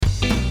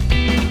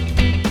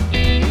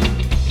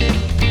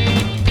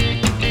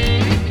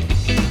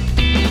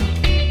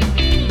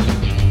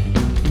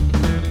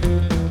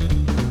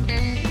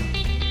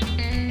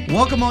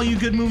Welcome, all you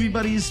good movie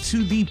buddies,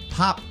 to the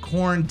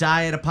Popcorn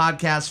Diet, a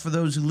podcast for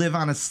those who live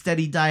on a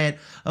steady diet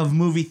of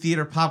movie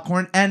theater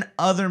popcorn and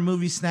other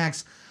movie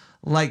snacks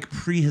like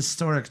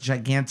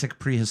gigantic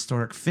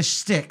prehistoric fish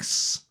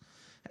sticks.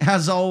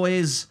 As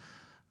always,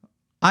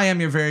 I am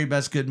your very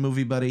best good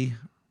movie buddy,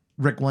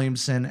 Rick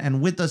Williamson,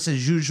 and with us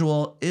as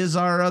usual is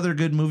our other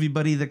good movie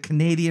buddy, the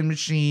Canadian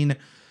machine,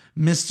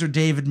 Mr.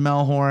 David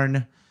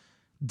Melhorn.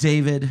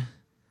 David,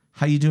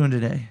 how you doing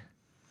today?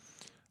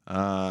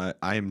 I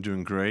am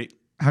doing great.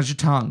 How's your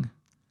tongue?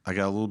 I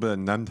got a little bit of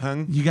numb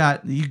tongue.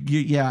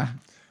 Yeah.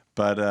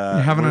 But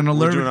you're having an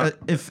allergic.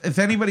 If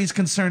anybody's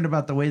concerned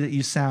about the way that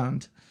you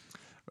sound,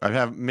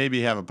 I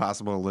maybe have a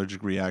possible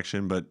allergic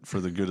reaction, but for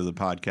the good of the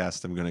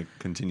podcast, I'm going to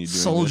continue doing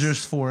soldiers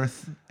this.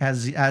 forth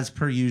as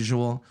per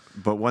usual.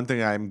 But one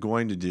thing I'm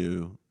going to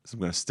do is I'm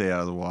going to stay out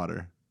of the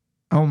water.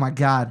 Oh my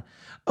God.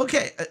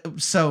 Okay,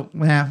 so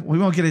we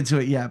won't get into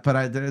it yet,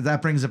 but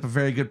that brings up a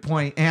very good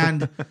point,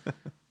 and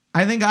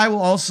I think I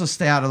will also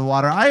stay out of the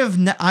water. I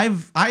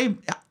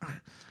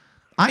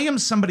am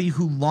somebody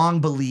who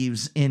long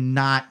believes in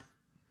not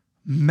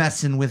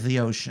messing with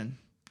the ocean.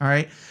 All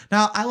right,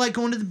 now I like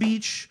going to the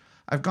beach.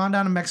 I've gone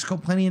down to Mexico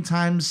plenty of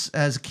times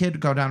as a kid.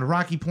 Go down to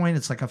Rocky Point.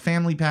 It's like a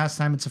family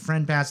pastime. It's a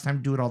friend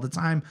pastime. Do it all the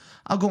time.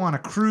 I'll go on a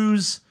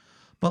cruise,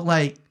 but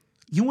like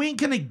you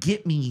ain't gonna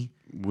get me.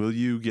 Will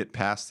you get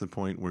past the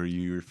point where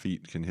your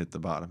feet can hit the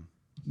bottom?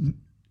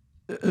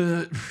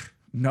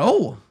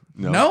 No.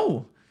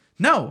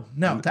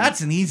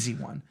 That's an easy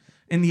one.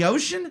 In the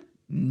ocean,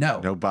 no.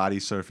 No body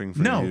surfing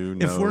for you.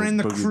 If we're in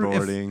the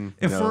boarding,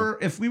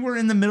 if we were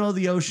in the middle of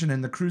the ocean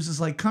and the cruise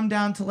is like, come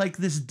down to like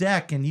this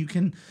deck and you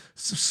can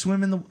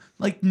swim in the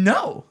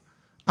no,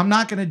 I'm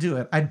not gonna do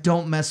it. I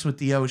don't mess with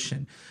the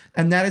ocean,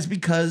 and that is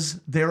because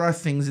there are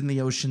things in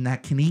the ocean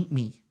that can eat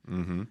me.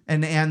 Mm-hmm.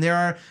 And then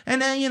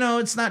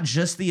it's not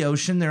just the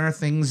ocean. There are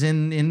things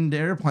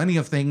there are plenty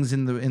of things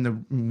in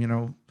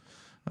the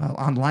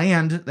on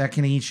land that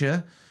can eat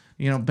you,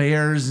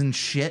 bears and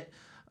shit.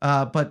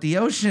 But the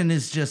ocean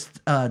is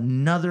just a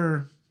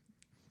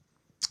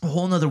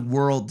whole nother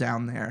world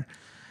down there.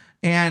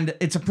 And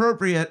it's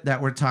appropriate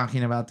that we're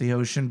talking about the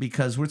ocean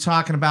because we're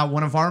talking about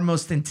one of our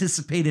most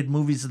anticipated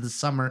movies of the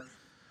summer.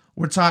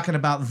 We're talking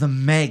about The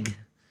Meg.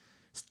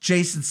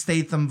 Jason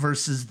Statham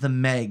versus The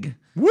Meg.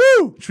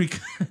 Woo!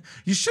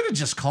 You should have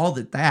just called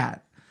it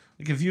that.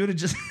 Like if you would have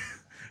just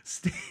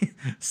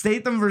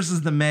Statham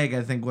versus The Meg,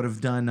 I think would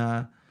have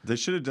done. They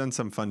should have done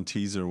some fun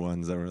teaser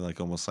ones that were like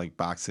almost like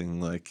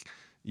boxing, like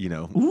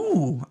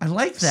Ooh, I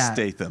like that.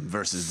 Statham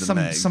versus The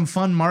Meg. Some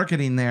fun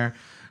marketing there.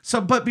 So,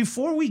 but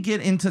before we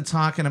get into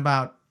talking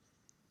about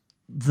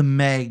The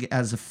Meg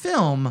as a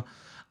film,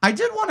 I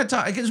did want to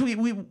talk because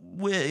we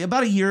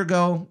about a year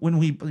ago when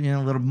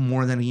a little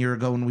more than a year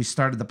ago when we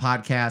started the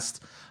podcast,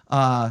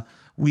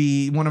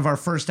 one of our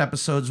first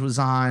episodes was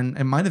on,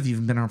 it might have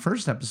even been our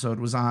first episode,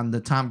 was on the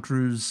Tom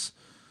Cruise,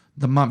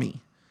 The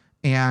Mummy.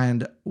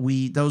 And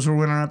those were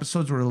when our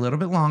episodes were a little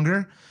bit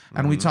longer,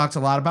 and we talked a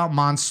lot about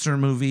monster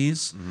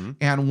movies. Mm-hmm.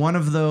 And one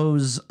of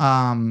those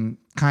kind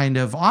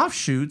of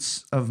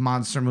offshoots of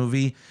monster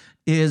movie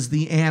is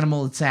the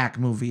Animal Attack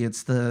movie.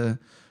 It's the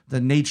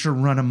nature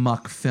run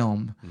amok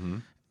film. Mm-hmm.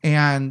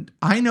 And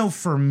I know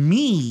for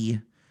me,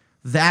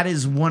 that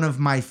is one of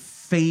my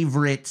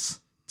favorite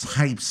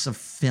types of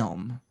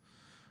film.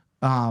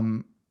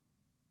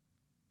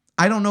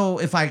 I don't know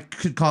if I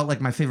could call it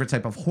like my favorite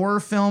type of horror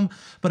film,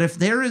 but if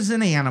there is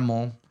an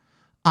animal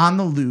on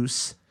the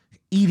loose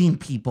eating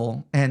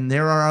people and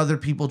there are other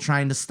people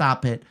trying to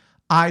stop it,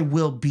 I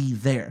will be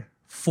there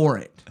for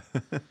it.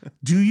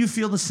 Do you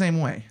feel the same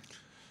way?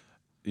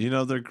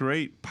 They're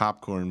great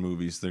popcorn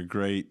movies. They're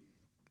great.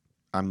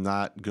 I'm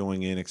not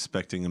going in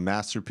expecting a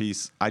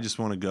masterpiece. I just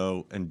want to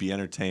go and be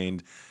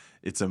entertained.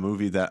 It's a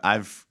movie that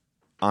I've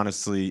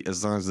honestly,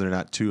 as long as they're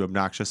not too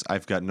obnoxious,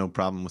 I've got no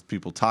problem with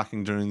people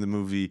talking during the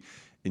movie.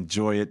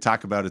 Enjoy it.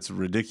 Talk about its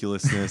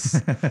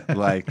ridiculousness.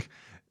 Like,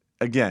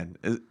 again,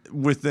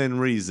 within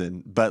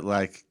reason. But,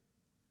 like,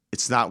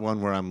 it's not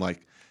one where I'm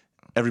like,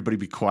 everybody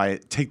be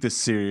quiet. Take this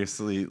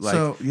seriously.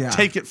 Like,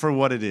 Take it for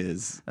what it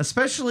is.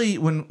 Especially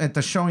when at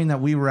the showing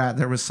that we were at,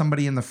 there was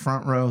somebody in the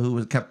front row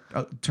who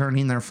kept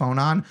turning their phone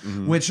on,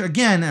 which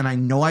again, and I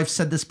know I've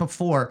said this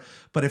before,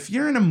 but if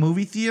you're in a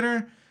movie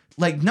theater,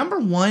 like number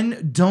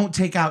one, don't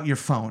take out your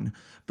phone.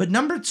 But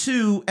number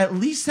two, at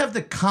least have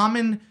the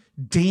common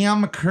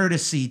damn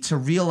courtesy to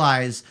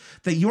realize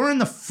that you're in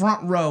the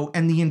front row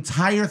and the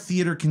entire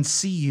theater can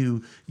see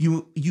you,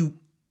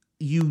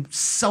 you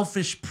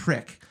selfish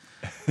prick.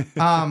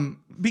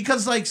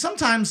 Because like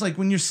sometimes like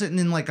when you're sitting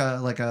in like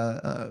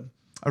a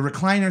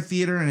recliner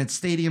theater and it's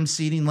stadium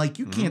seating, like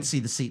you can't see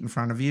the seat in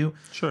front of you.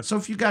 Sure. So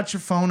if you got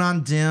your phone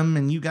on dim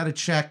and you got to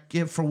check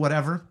it for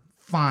whatever,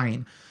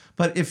 fine.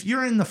 But if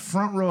you're in the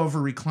front row of a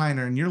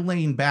recliner and you're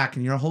laying back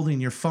and you're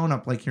holding your phone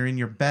up like you're in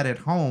your bed at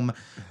home,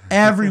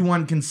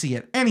 everyone can see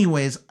it.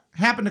 Anyways,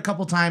 happened a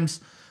couple times,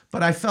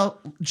 but I felt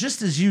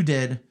just as you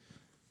did,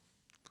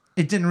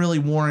 it didn't really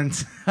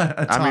warrant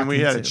a I mean, we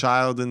had a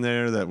child in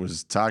there that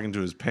was talking to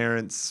his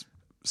parents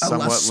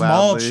somewhat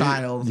small loudly.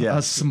 child. Yes.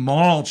 A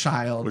small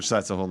child. Which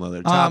that's a whole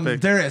nother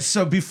topic. There is.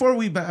 So before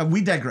we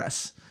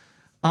digress.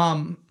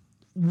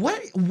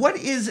 What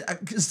is?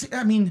 'Cause,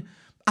 I mean,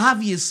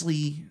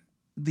 obviously,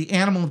 the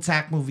animal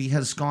attack movie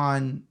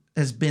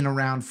has been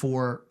around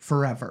for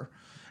forever,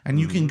 and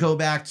you can go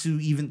back to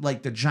even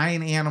like the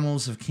giant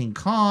animals of King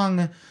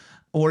Kong,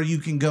 or you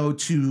can go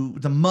to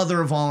the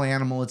mother of all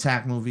animal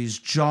attack movies,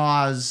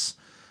 Jaws.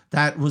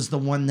 That was the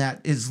one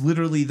that is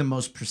literally the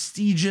most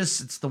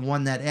prestigious. It's the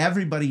one that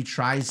everybody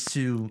tries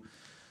to.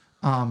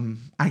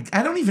 I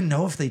don't even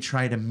know if they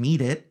try to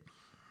meet it,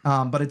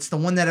 but it's the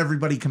one that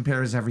everybody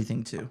compares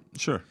everything to.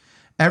 Sure.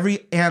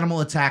 Every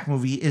animal attack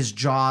movie is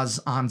Jaws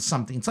on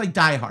something. It's like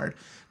Die Hard.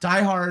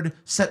 Die Hard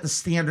set the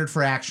standard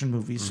for action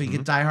movies. So you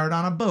get Die Hard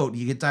on a boat,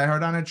 you get Die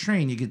Hard on a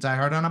train, you get Die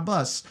Hard on a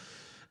bus.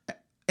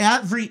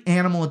 Every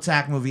animal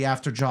attack movie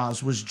after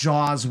Jaws was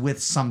Jaws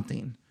with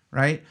something,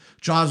 right?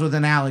 Jaws with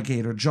an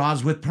alligator,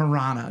 Jaws with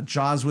piranha,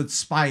 Jaws with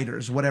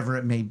spiders, whatever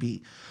it may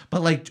be.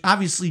 But like,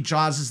 obviously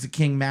Jaws is the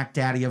king, Mac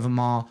Daddy of them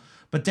all.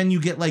 But then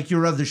you get like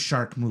your other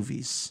shark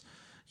movies.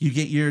 You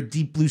get your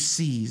Deep Blue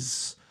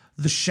Seas,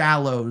 The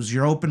Shallows,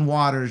 your Open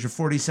Waters, your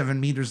 47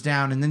 Meters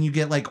Down. And then you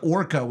get like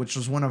Orca, which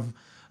was one of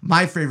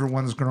my favorite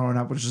ones growing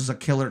up, which is a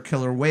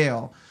killer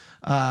whale.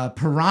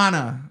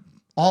 Piranha,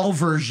 all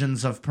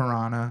versions of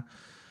Piranha.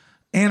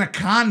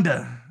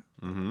 Anaconda,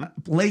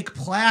 Lake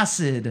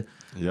Placid,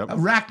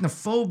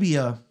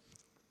 Arachnophobia.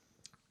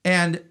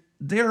 And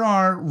there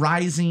are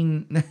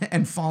rising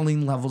and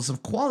falling levels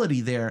of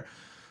quality there.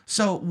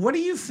 So what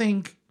do you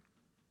think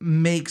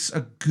makes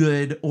a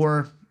good,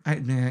 or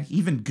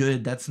even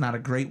good, that's not a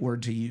great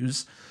word to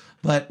use,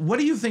 but what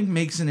do you think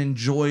makes an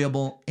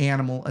enjoyable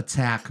animal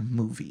attack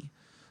movie?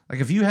 Like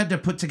if you had to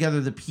put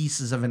together the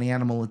pieces of an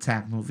animal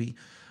attack movie,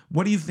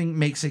 what do you think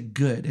makes it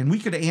good? And we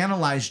could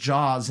analyze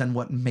Jaws and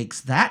what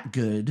makes that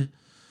good.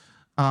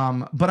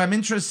 But I'm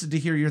interested to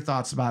hear your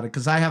thoughts about it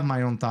because I have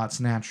my own thoughts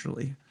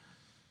naturally.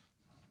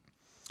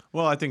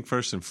 Well, I think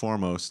first and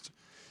foremost,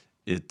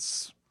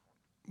 it's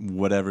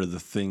whatever the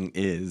thing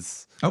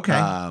is. Okay.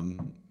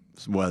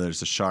 Whether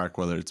it's a shark,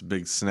 whether it's a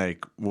big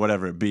snake,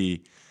 whatever it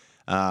be,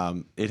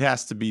 it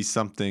has to be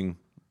something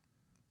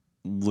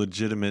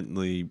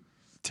legitimately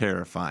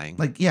terrifying.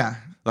 Like, yeah.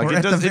 Like or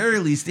at the very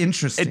least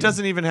interesting. It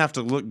doesn't even have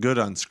to look good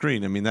on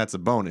screen. I mean, that's a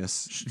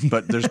bonus.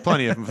 But there's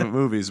plenty of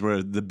movies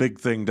where the big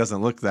thing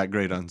doesn't look that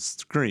great on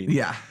screen.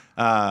 Yeah.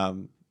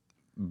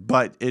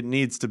 But it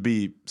needs to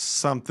be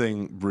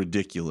something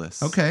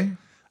ridiculous. Okay.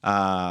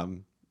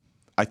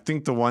 I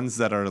think the ones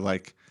that are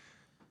like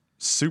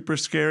super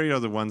scary are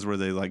the ones where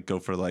they like go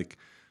for like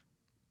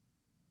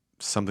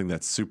something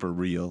that's super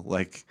real.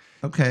 Like,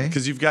 okay.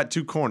 Because you've got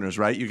two corners,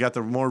 right? You got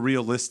the more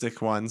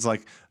realistic ones,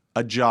 like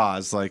a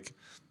Jaws, like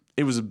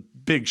it was a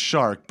big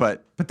shark,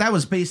 but that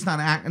was based on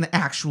an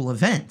actual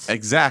event.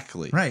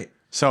 Exactly. Right.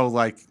 So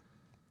like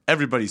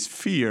everybody's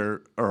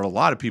fear, or a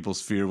lot of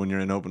people's fear when you're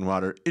in open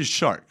water, is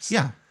sharks.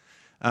 Yeah.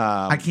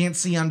 I can't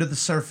see under the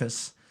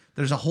surface.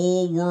 There's a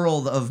whole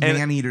world of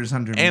man-eaters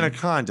under me.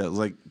 Anaconda,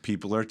 like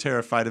people are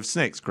terrified of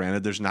snakes.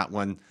 Granted, there's not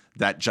one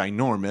that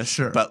ginormous,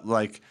 sure, but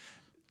like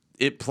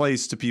it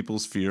plays to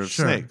people's fear of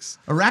snakes.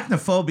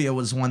 Arachnophobia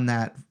was one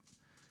that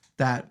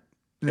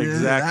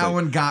exactly that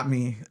one got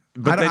me.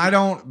 But I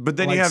don't. But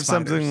then like you have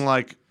spiders. something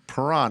like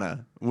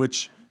piranha,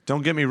 which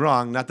don't get me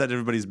wrong, not that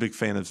everybody's a big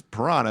fan of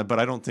piranha, but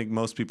I don't think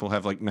most people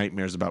have like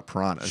nightmares about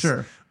piranhas.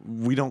 Sure,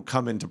 we don't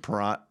come into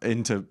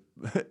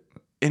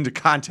into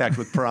contact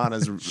with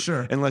piranhas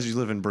sure, unless you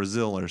live in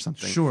Brazil or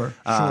something. Sure.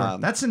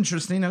 That's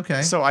interesting.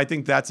 Okay. So I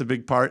think that's a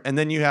big part. And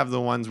then you have the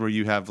ones where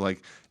you have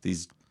like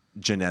these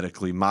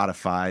genetically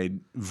modified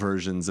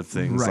versions of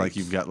things. Right. Like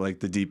you've got like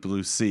the Deep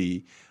Blue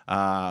Sea.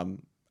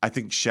 I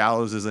think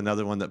Shallows is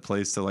another one that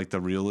plays to like the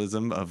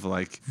realism of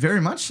like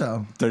very much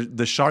so.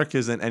 The shark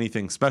isn't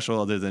anything special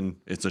other than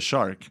it's a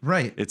shark.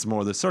 Right. It's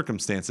more the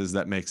circumstances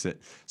that makes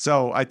it.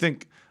 So I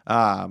think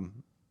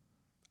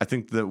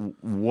that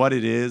what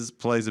it is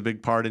plays a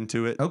big part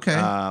into it. Okay.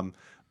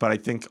 But I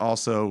think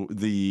also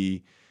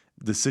the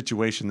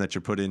situation that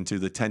you're put into,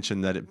 the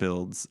tension that it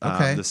builds,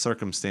 the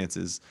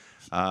circumstances.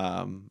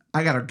 I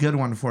got a good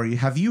one for you.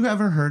 Have you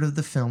ever heard of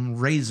the film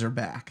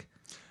Razorback?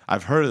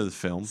 I've heard of the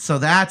film. So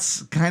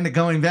that's kind of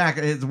going back.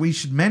 We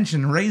should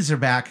mention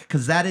Razorback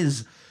because that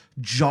is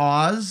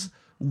Jaws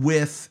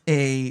with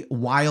a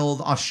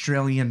wild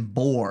Australian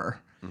boar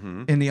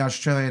in the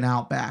Australian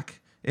outback.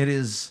 It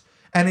is,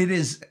 and it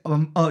is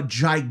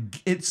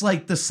it's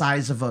like the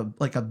size of a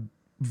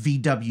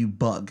VW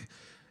bug.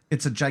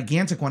 It's a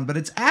gigantic one, but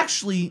it's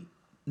actually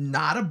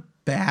not a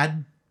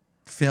bad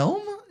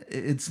film.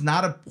 It's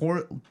not a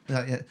poor,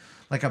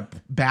 like a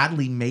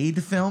badly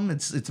made film.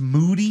 It's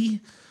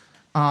moody.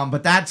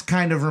 But that's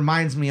kind of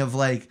reminds me of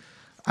like,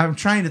 I'm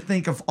trying to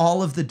think of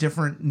all of the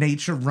different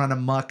nature run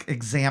amok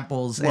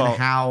examples and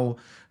how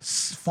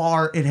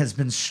far it has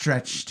been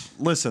stretched.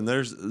 Listen,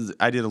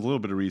 I did a little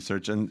bit of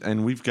research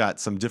and we've got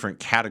some different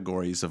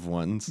categories of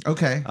ones.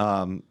 Okay.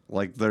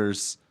 Like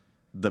there's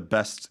the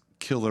best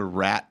killer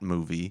rat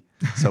movie.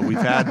 So we've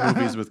had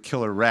movies with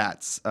killer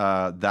rats.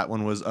 That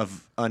one was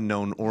Of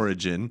Unknown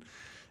Origin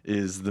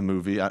is the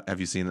movie.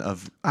 Have you seen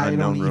Of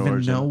Unknown Origin? I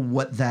don't even know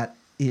what that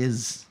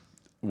is.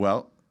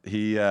 Well,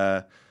 he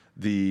the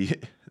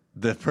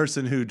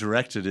person who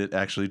directed it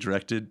actually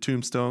directed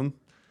Tombstone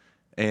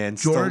and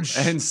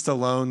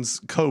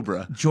Stallone's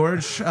Cobra.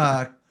 George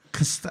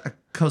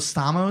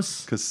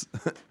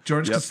Costamos?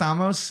 George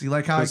Costamos? You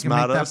like how I can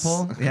make that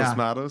pull? Yeah.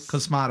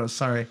 Cosmatos,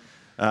 sorry.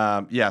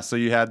 So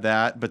you had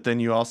that, but then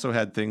you also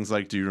had things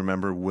like, do you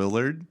remember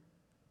Willard?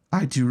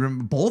 I do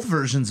remember both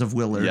versions of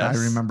Willard. Yes.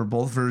 I remember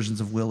both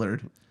versions of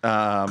Willard.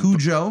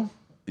 Cujo.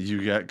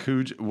 You got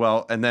Cujo.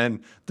 Well, and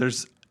then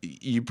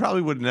you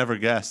probably would have never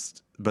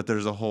guessed, but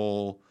there's a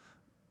whole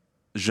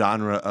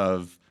genre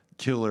of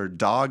killer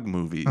dog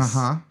movies.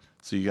 Uh-huh.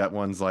 So you got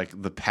ones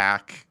like The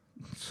Pack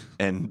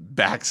and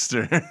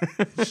Baxter.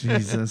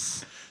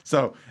 Jesus.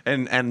 So,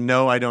 and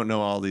no, I don't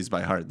know all these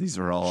by heart. These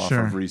are all off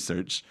of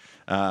research.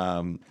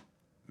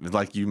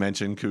 Like you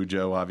mentioned,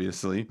 Cujo,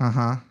 obviously.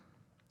 Uh-huh.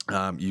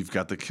 You've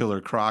got the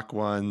Killer Croc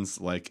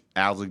ones like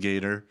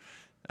Alligator.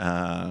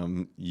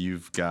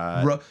 You've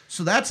got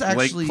so that's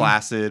actually Lake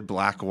Placid,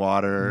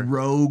 Blackwater,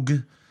 Rogue.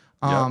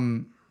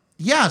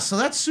 Yeah, so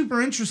that's super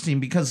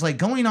interesting because like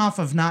going off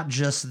of not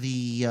just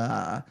the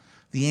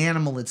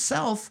animal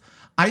itself,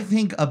 I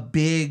think a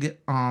big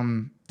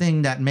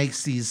thing that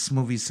makes these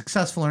movies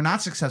successful or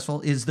not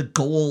successful is the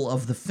goal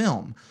of the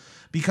film.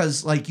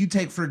 Because like you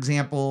take, for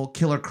example,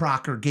 Killer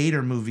Croc or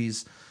Gator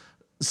movies,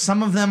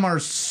 some of them are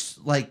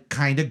like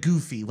kind of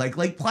goofy. Like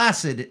Lake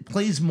Placid, it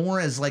plays more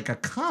as like a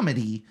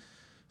comedy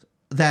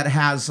that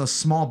has a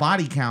small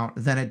body count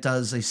than it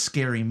does a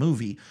scary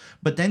movie.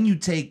 But then you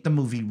take the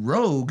movie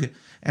Rogue,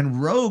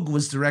 and Rogue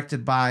was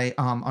directed by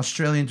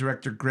Australian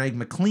director Greg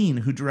McLean,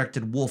 who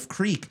directed Wolf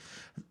Creek.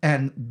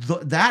 And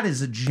that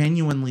is a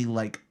genuinely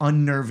like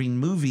unnerving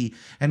movie.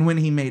 And when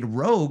he made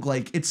Rogue,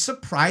 like it's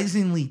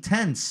surprisingly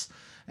tense.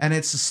 And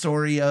it's a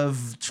story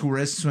of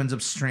tourists who ends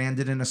up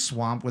stranded in a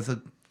swamp with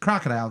a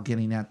crocodile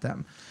getting at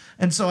them.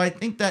 And so I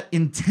think that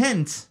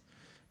intent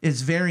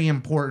is very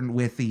important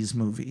with these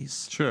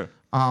movies. Sure.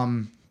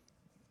 And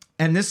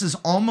this is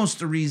almost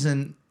the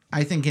reason,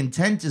 I think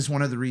intent is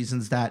one of the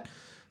reasons that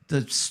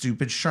the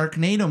stupid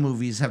Sharknado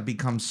movies have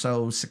become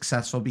so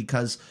successful,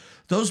 because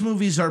those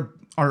movies are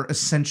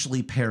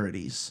essentially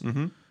parodies.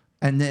 Mm-hmm.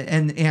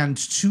 And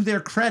to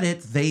their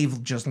credit,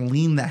 they've just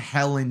leaned the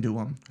hell into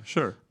them.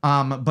 Sure.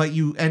 And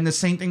the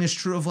same thing is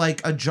true of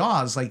like a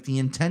Jaws. Like the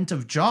intent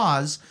of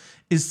Jaws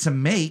is to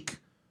make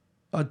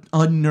an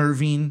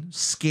unnerving,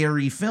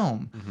 scary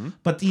film. Mm-hmm.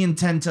 But the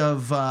intent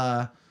of,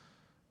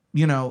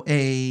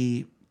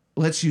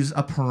 let's use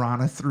a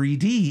Piranha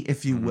 3D,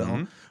 if you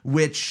will,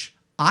 which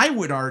I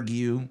would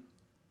argue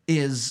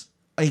is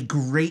a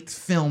great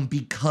film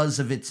because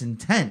of its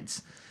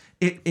intent.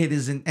 It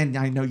isn't, and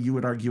I know you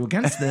would argue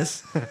against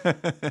this,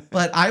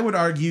 but I would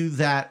argue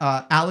that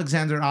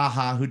Alexander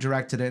Aja, who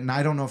directed it, and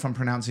I don't know if I'm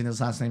pronouncing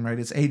his last name right,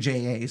 it's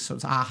AJA, so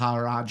it's Aja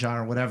or Aja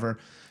or whatever.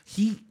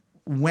 He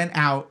went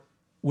out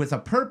with a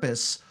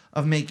purpose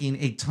of making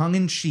a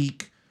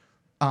tongue-in-cheek,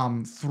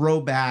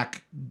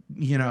 throwback,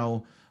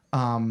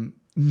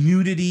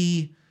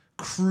 nudity,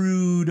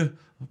 crude,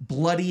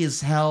 bloody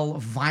as hell,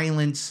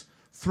 violent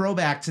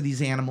throwback to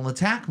these animal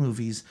attack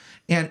movies.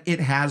 And it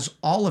has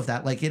all of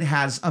that. Like, it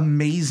has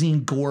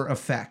amazing gore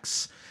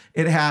effects.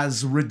 It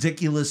has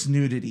ridiculous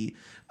nudity.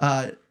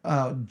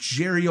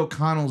 Jerry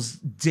O'Connell's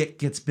dick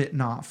gets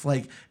bitten off.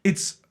 Like,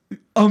 it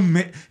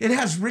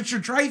has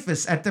Richard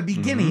Dreyfuss at the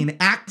beginning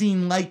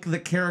acting like the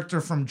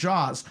character from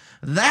Jaws.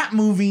 That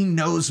movie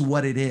knows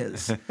what it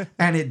is,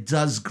 and it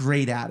does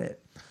great at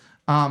it.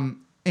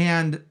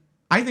 And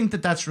I think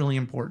that that's really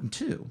important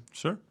too.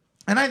 Sure.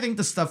 And I think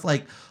the stuff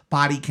like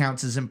body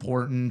counts is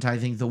important. I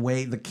think the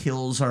way the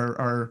kills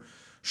are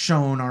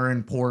shown are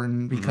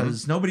important,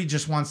 because nobody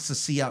just wants to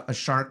see a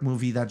shark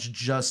movie that's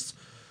just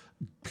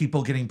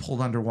people getting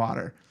pulled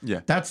underwater. Yeah.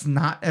 That's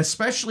not,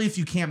 especially if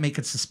you can't make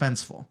it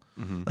suspenseful.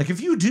 Like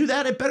if you do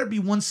that, it better be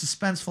one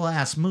suspenseful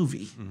ass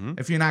movie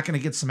if you're not going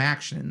to get some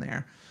action in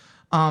there.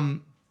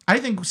 I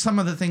think some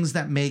of the things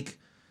that make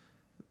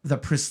the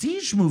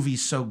prestige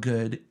movies so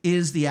good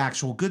is the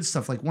actual good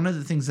stuff. Like one of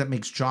the things that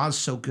makes Jaws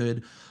so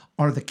good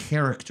are the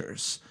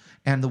characters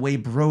and the way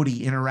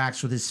Brody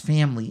interacts with his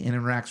family,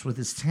 interacts with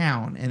his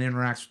town, and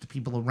interacts with the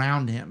people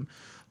around him.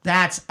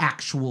 That's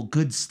actual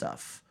good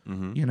stuff.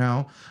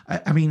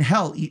 I mean,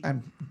 hell,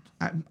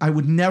 I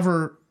would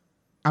never,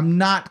 I'm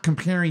not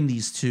comparing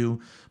these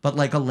two, but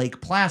like a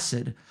Lake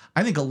Placid.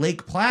 I think a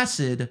Lake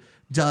Placid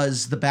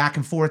does the back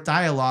and forth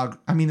dialogue.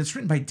 I mean, it's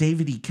written by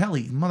David E.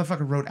 Kelly. The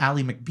motherfucker wrote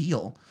Ally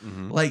McBeal.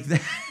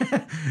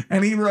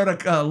 And he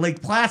wrote a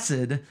Lake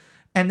Placid,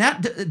 and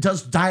that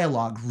does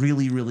dialogue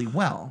really, really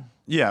well.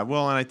 Yeah,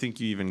 well, and I think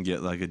you even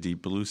get like a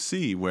Deep Blue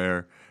Sea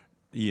where,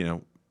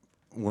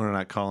 we're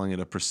not calling it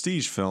a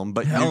prestige film,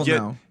 but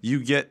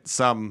you get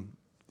some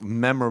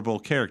memorable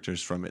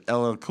characters from it.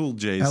 LL Cool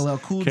J's LL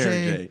Cool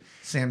J,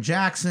 Sam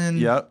Jackson.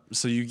 Yep.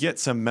 So you get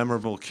some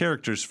memorable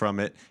characters from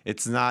it.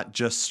 It's not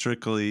just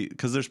strictly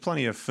because there's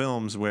plenty of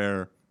films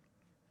where,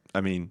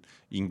 I mean,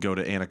 you can go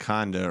to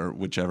Anaconda or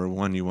whichever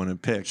one you want to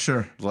pick.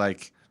 Sure.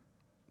 Like,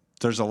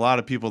 there's a lot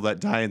of people that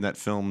die in that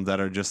film that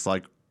are just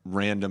like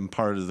random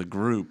part of the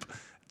group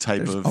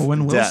type There's of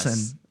Owen deaths,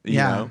 Wilson. you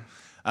know?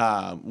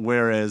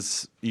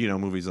 Whereas, you know,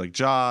 movies like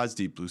Jaws,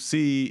 Deep Blue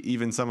Sea,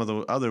 even some of the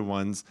other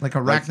ones. Like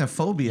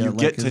Arachnophobia. You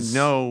get to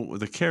know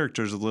the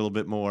characters a little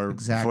bit more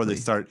before they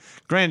start.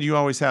 Granted, you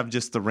always have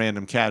just the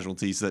random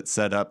casualties that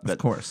set up that of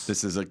course.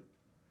 This is a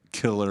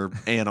killer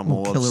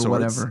animal killer of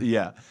sorts. Whatever.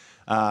 Yeah.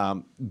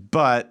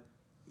 But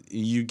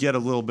you get a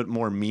little bit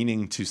more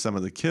meaning to some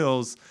of the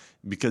kills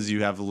because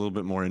you have a little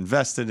bit more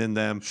invested in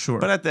them. Sure.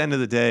 But at the end of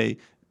the day,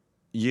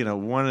 you know,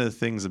 one of the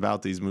things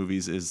about these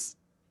movies is,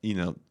 you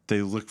know,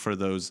 they look for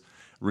those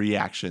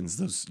reactions,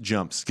 those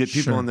jumps, get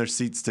people in their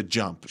seats to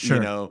jump, you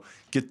know,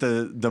 get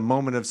the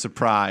moment of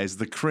surprise,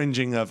 the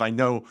cringing of, I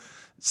know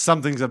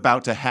something's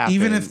about to happen.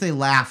 Even if they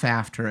laugh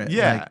after it.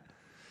 Yeah. Like,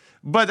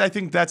 but I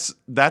think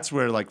that's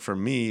where, like, for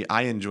me,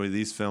 I enjoy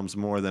these films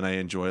more than I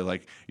enjoy,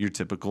 like, your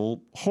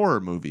typical horror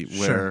movie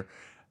where,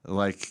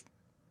 like,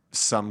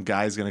 some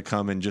guy's going to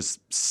come and just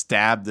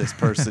stab this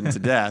person to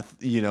death,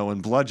 you know,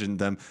 and bludgeon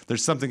them.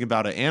 There's something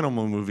about an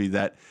animal movie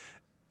that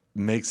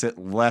makes it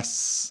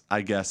less,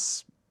 I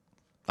guess,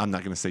 I'm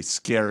not going to say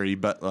scary,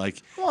 but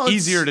like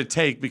easier to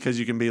take because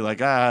you can be like,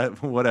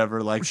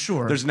 whatever. Like,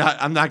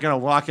 I'm not going to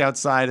walk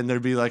outside and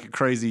there'd be like a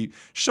crazy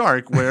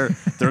shark where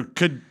there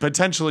could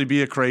potentially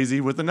be a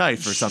crazy with a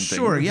knife or something.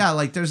 Sure. Yeah.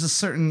 Like there's a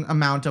certain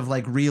amount of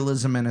like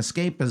realism and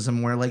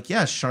escapism where like,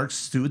 yes,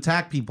 sharks do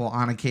attack people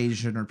on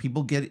occasion or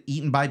people get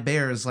eaten by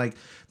bears. Like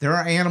there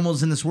are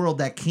animals in this world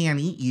that can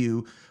eat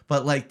you.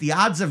 But like the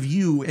odds of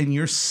you in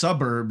your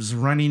suburbs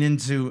running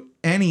into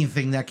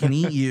anything that can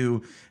eat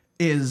you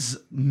is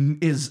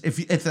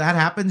if that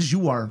happens,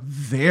 you are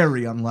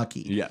very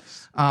unlucky.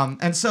 Yes.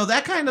 And so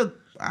that kind of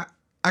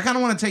I kind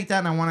of want to take that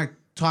and I want to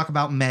talk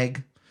about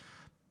Meg.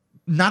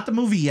 Not the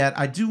movie yet.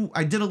 I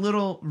did a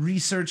little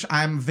research.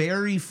 I'm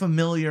very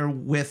familiar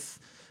with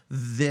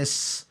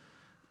this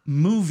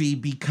movie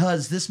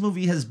because this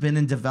movie has been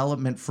in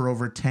development for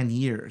over 10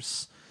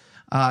 years.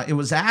 It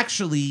was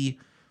actually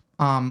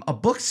a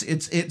book.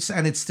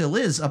 It still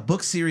is a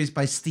book series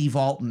by Steve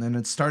Alton, and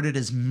it started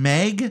as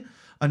Meg,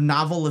 a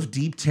novel of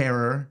deep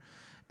terror,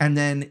 and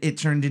then it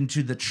turned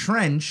into The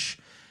Trench,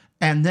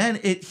 and then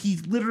he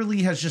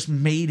literally has just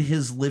made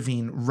his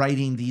living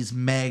writing these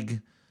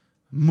Meg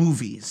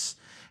movies,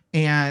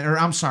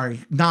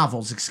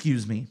 novels,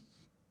 excuse me.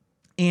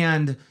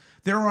 And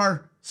there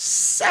are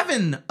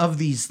 7 of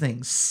these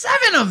things,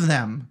 7 of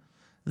them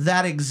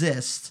that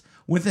exist,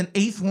 with an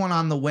 8th one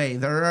on the way.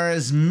 There are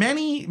as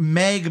many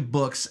Meg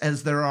books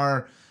as there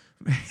are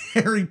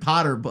Harry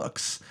Potter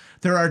books.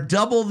 There are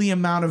double the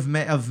amount of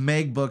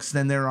Meg books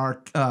than there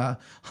are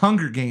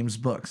Hunger Games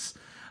books.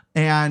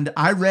 And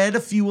I read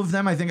a few of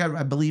them. I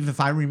believe if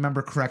I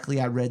remember correctly,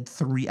 I've read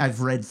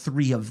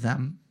 3 of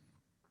them,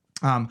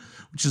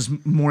 which is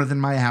more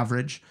than my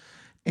average.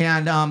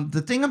 And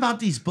the thing about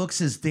these books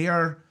is they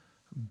are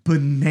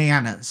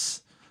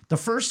bananas. The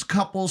first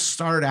couple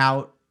start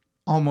out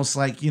almost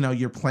like, you know,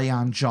 your play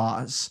on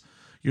Jaws.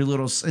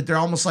 They're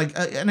almost like,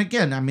 and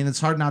again, I mean,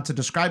 it's hard not to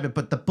describe it,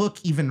 but the book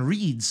even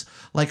reads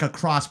like a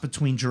cross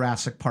between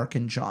Jurassic Park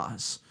and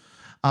Jaws.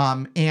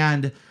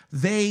 And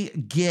they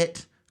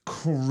get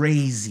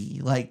crazy.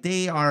 Like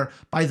they are,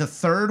 by the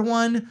 3rd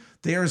one,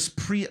 there's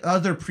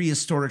other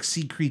prehistoric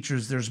sea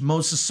creatures. There's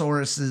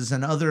mosasauruses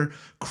and other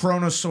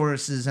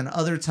chronosauruses and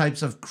other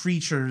types of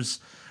creatures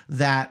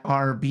that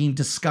are being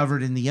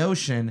discovered in the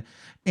ocean.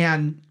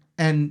 And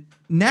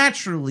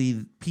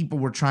naturally, people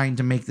were trying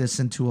to make this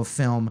into a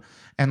film.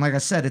 And like I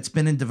said, it's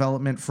been in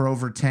development for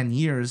over 10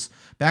 years.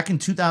 Back in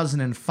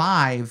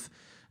 2005,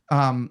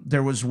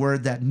 there was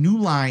word that New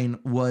Line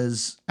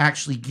was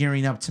actually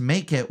gearing up to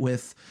make it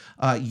with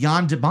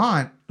Jan de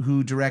Bont,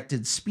 who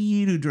directed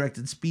Speed, who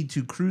directed Speed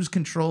 2 Cruise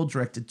Control,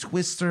 directed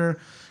Twister.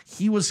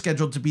 He was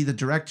scheduled to be the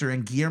director,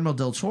 and Guillermo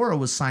del Toro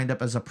was signed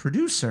up as a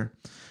producer.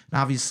 And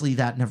obviously,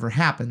 that never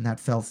happened. That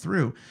fell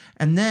through.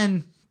 And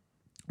then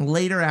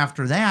later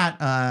after that,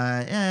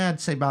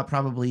 I'd say about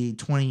probably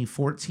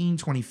 2014,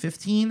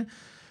 2015,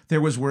 there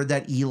was word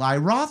that Eli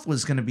Roth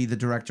was going to be the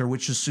director,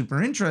 which is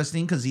super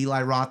interesting because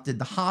Eli Roth did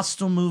the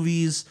Hostel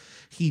movies.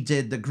 He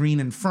did the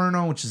Green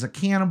Inferno, which is a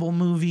cannibal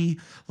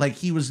movie. Like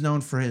he was known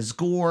for his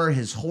gore,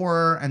 his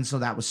horror. And so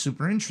that was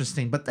super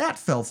interesting, but that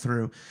fell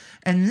through.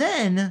 And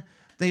then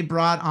they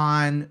brought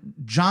on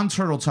John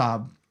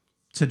Turteltaub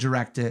to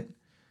direct it.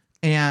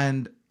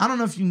 And I don't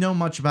know if you know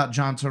much about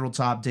John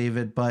Turteltaub,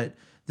 David, but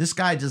this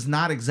guy does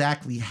not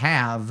exactly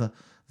have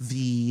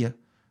the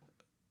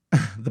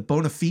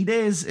bona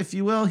fides, if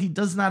you will. He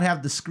does not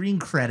have the screen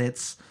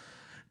credits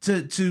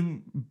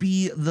to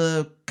be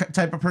the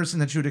type of person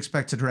that you would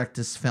expect to direct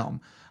this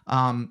film.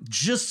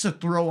 Just to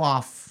throw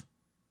off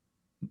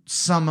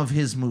some of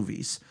his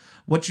movies.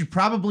 What you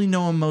probably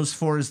know him most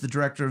for is the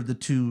director of the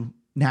 2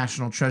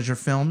 National Treasure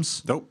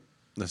films. Nope,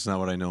 that's not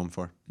what I know him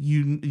for.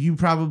 You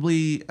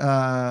probably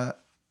okay,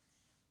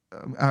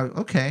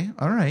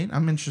 all right.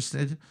 I'm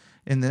interested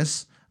in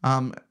this.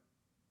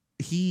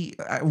 We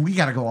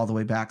got to go all the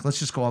way back. Let's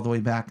just go all the way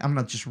back. I'm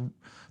gonna just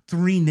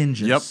Three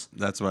Ninjas. Yep,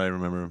 that's what I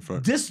remember him for.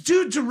 This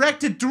dude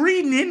directed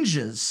Three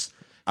Ninjas.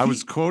 I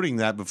was quoting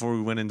that before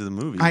we went into the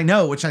movie. I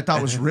know, which I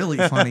thought was really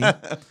funny.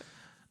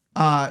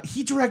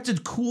 He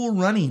directed Cool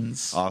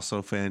Runnings.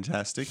 Also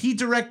fantastic. He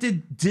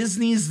directed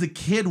Disney's The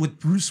Kid with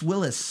Bruce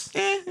Willis.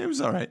 It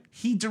was all right.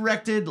 He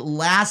directed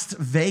Last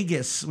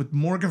Vegas with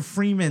Morgan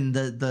Freeman,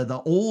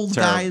 the old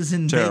guys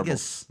in terrible.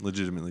 Vegas.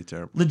 Legitimately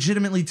terrible.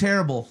 Legitimately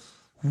terrible.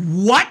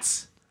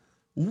 What?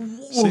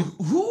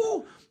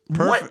 Who?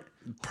 What?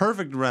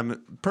 Perfect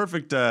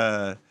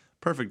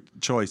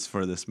choice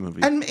for this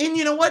movie. And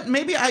you know what?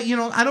 Maybe I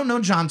don't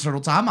know John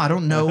Turteltaub. I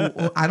don't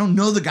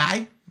know the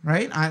guy,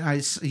 right? I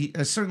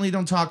certainly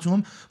don't talk to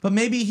him, but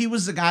maybe he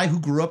was the guy who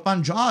grew up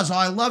on Jaws. Oh,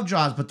 I love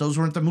Jaws, but those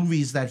weren't the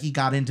movies that he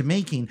got into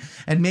making.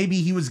 And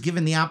maybe he was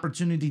given the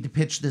opportunity to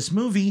pitch this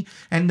movie,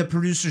 and the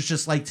producers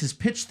just liked his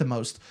pitch the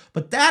most.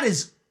 But that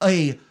is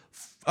a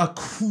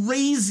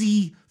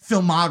crazy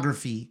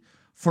filmography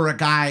for a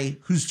guy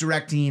who's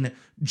directing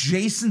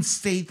Jason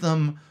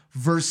Statham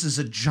versus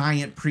a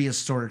giant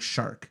prehistoric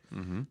shark.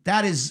 Mm-hmm.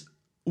 That is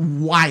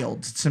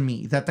wild to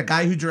me, that the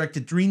guy who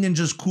directed Three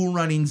Ninjas, Cool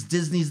Runnings,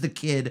 Disney's The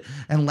Kid,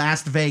 and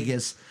Last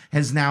Vegas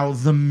has now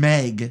the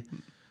Meg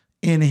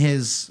in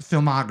his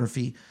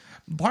filmography.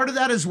 Part of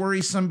that is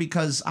worrisome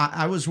because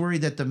I was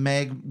worried that the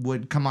Meg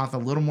would come off a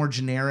little more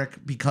generic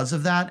because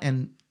of that,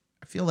 and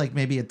I feel like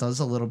maybe it does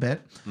a little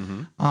bit.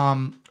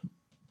 Mm-hmm.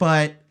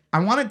 But I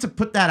wanted to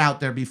put that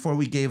out there before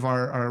we gave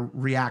our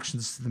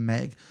reactions to the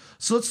Meg.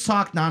 So let's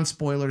talk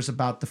non-spoilers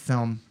about the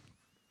film.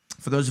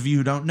 For those of you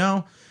who don't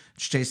know,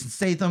 it's Jason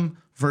Statham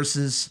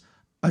versus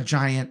a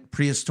giant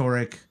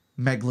prehistoric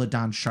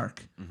megalodon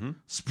shark. Mm-hmm.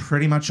 It's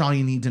pretty much all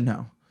you need to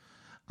know.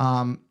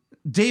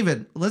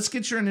 David, let's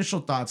get your initial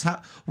thoughts.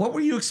 What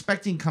were you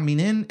expecting coming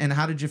in, and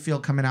how did you feel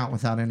coming out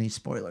without any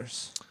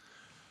spoilers?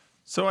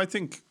 So I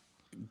think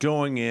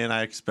going in,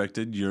 I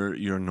expected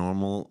your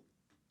normal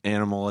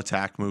animal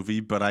attack movie,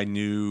 but I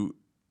knew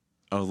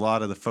a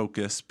lot of the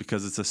focus,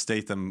 because it's a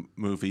Statham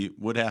movie,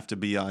 would have to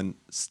be on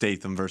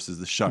Statham versus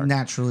the shark.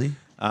 Naturally.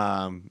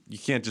 You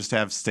can't just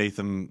have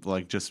Statham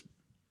just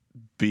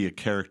be a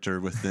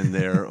character within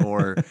there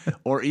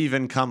or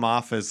even come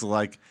off as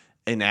like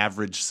an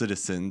average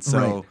citizen.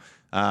 So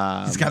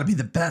he's got to be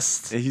the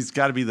best. He's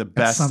got to be the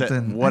best at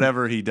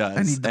whatever he does.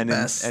 I need the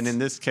best. In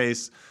this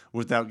case,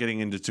 without getting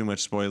into too much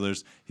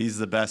spoilers, he's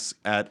the best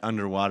at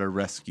underwater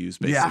rescues,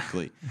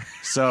 basically. Yeah.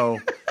 So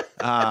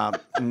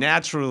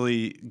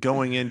naturally,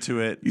 going into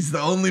it, he's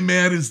the only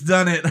man who's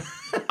done it.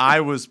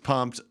 I was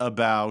pumped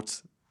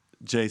about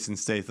Jason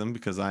Statham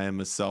because I am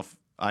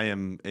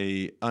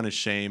a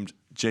unashamed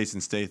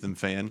Jason Statham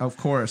fan. Of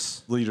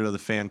course. Leader of the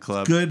fan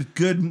club. Good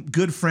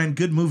friend,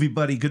 good movie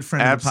buddy, good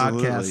friend of the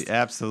podcast.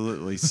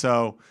 Absolutely.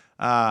 So,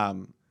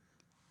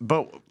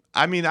 but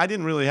I mean, I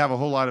didn't really have a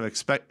whole lot of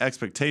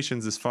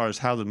expectations as far as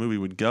how the movie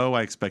would go.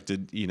 I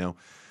expected,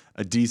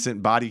 a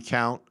decent body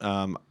count.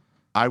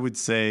 I would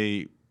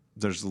say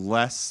there's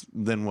less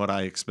than what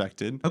I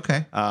expected.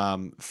 Okay.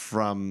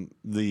 From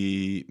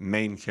the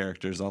main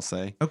characters, I'll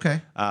say.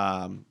 Okay.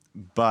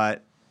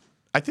 But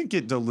I think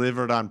it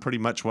delivered on pretty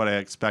much what I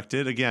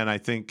expected. Again, I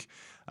think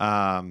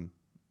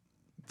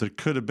there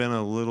could have been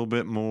a little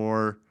bit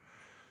more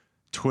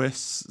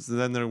twists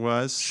than there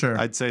was. Sure.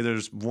 I'd say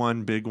there's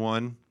one big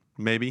one,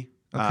 maybe.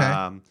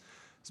 Okay.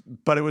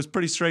 But it was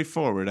pretty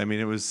straightforward. I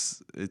mean,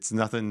 it's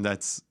nothing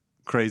that's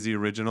crazy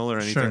original or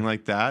anything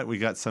like that. We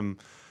got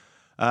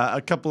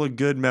a couple of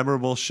good,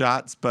 memorable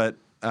shots, but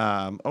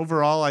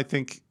overall, I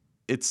think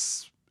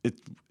it's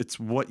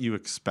what you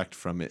expect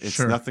from it. It's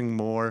nothing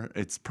more.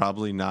 It's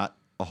probably not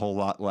a whole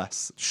lot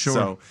less. Sure.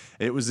 So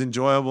it was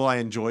enjoyable. I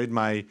enjoyed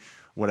my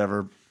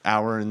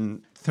hour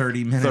and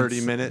 30 minutes.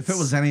 30 minutes. If it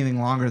was anything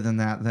longer than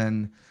that,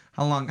 then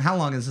how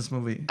long is this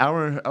movie?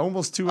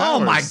 Almost 2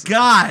 hours. Oh my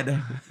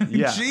God.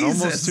 Yeah,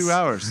 Jesus. almost 2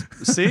 hours.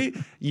 See,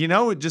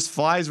 it just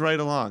flies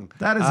right along.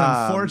 That is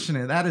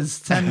unfortunate. That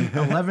is 10,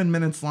 11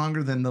 minutes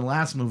longer than the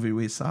last movie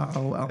we saw.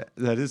 Oh, well.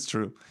 That is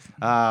true.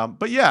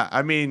 But yeah,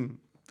 I mean,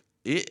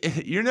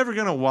 you're never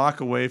going to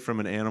walk away from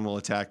an animal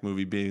attack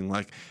movie being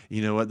like,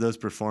 you know what, those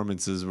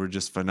performances were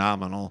just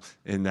phenomenal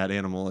in that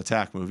animal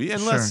attack movie.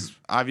 Unless,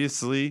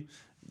 obviously,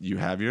 you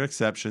have your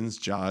exceptions.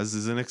 Jaws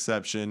is an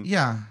exception.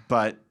 Yeah.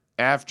 But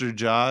after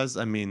Jaws,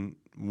 I mean,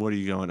 what are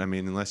you going? I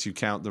mean, unless you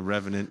count The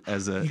Revenant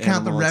as a You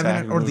count The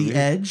Revenant or movie. The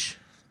Edge.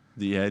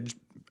 The Edge,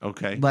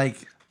 okay.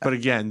 But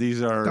again,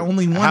 these are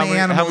only one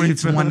animal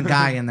eats one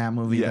guy in that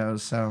movie, though.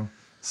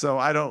 So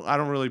I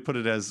don't really put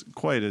it as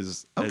quite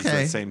as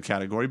the same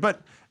category.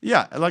 But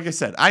yeah, like I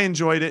said, I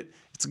enjoyed it.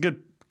 It's a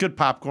good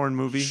popcorn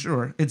movie.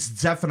 Sure, it's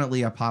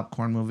definitely a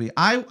popcorn movie.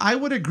 I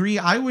would agree.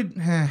 I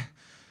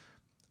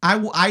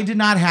did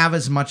not have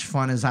as much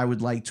fun as I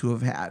would like to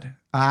have had.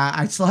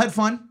 I still had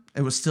fun.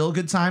 It was still a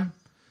good time.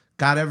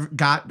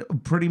 got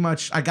pretty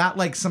much. I got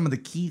like some of the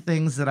key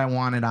things that I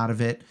wanted out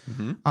of it.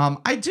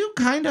 I do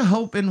kind of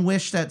hope and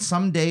wish that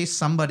someday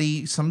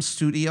somebody, some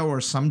studio or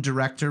some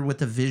director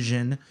with a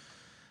vision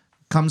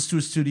comes to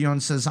a studio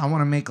and says, I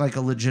want to make like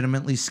a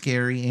legitimately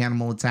scary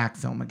animal attack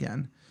film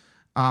again.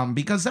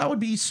 Because that would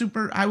be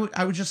super. I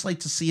would just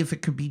like to see if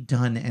it could be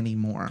done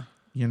anymore,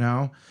 you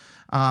know?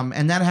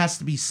 And that has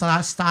to be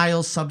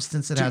style,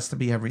 substance. It has to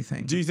be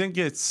everything. Do you think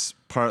it's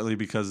partly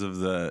because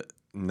of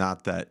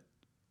not that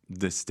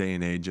this day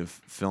and age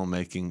of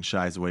filmmaking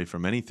shies away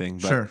from anything,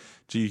 but Sure.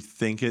 do you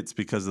think it's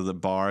because of the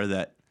bar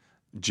that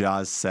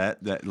Jaws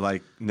set, that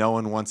like no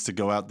one wants to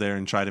go out there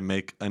and try to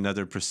make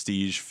another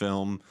prestige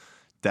film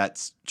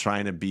that's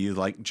trying to be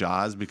like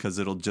Jaws because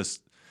it'll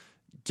just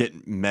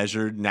get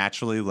measured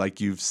naturally,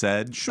 like you've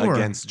said, Sure.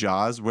 against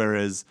Jaws,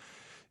 whereas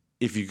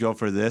if you go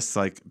for this,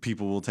 like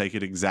people will take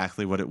it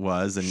exactly what it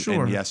was, and,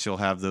 Sure. and yes, you'll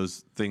have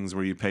those things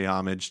where you pay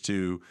homage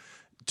to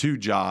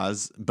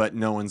Jaws, but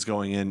no one's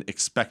going in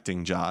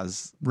expecting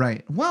Jaws.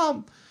 Right.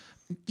 Well,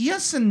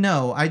 yes and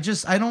no. I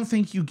don't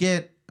think you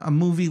get a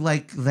movie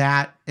like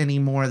that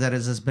anymore that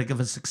is as big of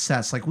a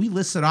success. Like we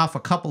listed off a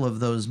couple of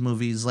those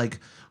movies like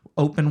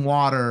Open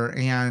Water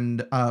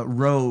and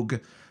Rogue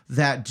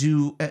that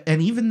do,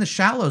 and even The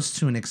Shallows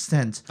to an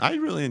extent. I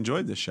really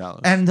enjoyed The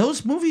Shallows. And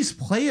those movies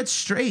play it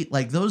straight.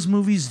 Like those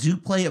movies do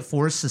play it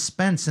for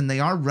suspense and they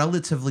are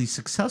relatively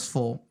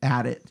successful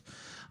at it.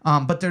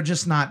 But they're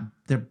just not,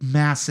 they're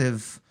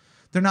massive.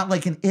 They're not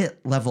like an It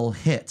level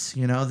hit,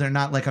 you know, they're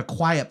not like a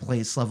Quiet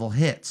Place level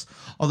hit.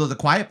 Although The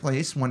Quiet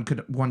Place, one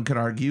could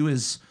argue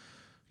is,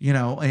 you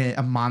know,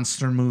 a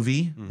monster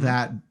movie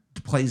that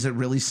plays it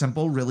really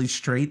simple, really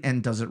straight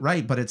and does it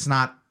right, but it's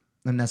not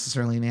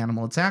necessarily an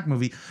animal attack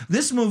movie.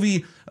 This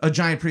movie, A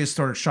Giant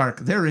Prehistoric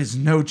Shark, there is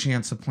no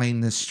chance of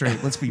playing this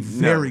straight. Let's be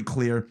very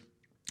clear.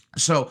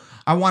 So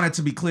I want it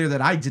to be clear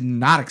that I did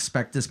not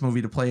expect this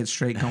movie to play it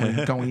straight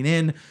going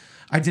in.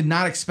 I did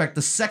not expect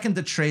the second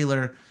the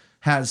trailer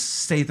has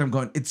Statham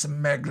going, it's a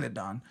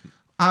megalodon.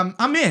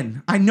 I'm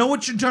in. I know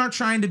what you're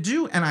trying to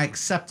do, and I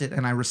accept it,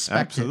 and I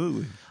respect it.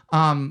 Absolutely.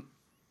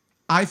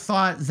 I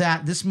thought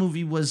that this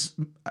movie was,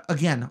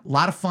 again, a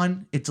lot of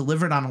fun. It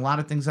delivered on a lot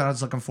of things that I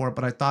was looking for,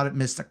 but I thought it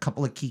missed a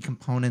couple of key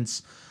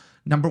components.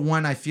 Number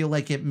one, I feel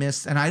like it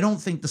missed, and I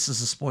don't think this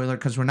is a spoiler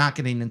because we're not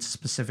getting into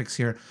specifics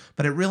here,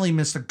 but it really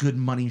missed a good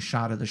money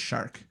shot of the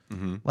shark.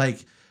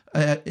 Like,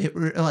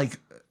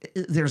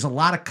 there's a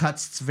lot of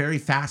cuts. It's very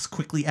fast,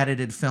 quickly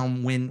edited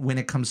film when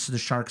it comes to the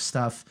shark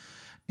stuff,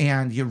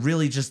 and you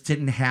really just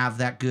didn't have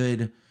that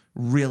good,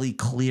 really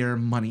clear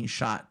money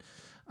shot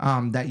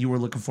that you were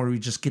looking for. We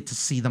just get to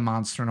see the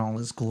monster in all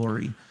his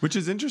glory. Which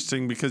is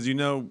interesting because, you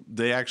know,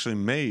 they actually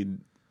made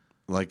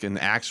like an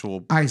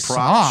actual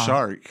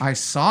shark. I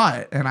saw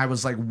it and I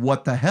was like,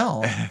 what the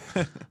hell?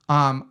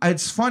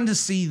 It's fun to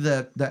see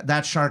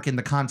that shark in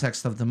the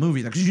context of the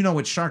movie because you know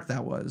which shark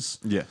that was.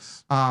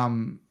 Yes.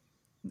 And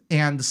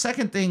the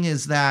second thing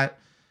is that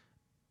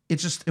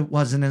it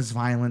wasn't as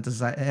violent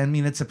as I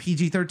mean, it's a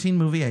PG-13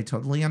 movie. I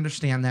totally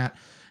understand that.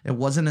 It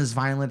wasn't as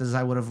violent as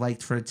I would have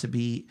liked for it to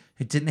be.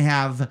 It didn't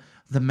have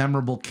the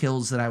memorable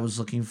kills that I was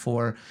looking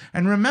for.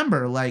 And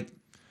remember, like,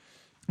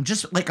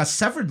 just like a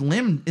severed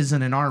limb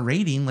isn't an R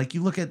rating. Like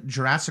you look at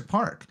Jurassic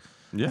Park.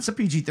 Yeah. It's a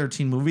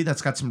PG-13 movie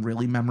that's got some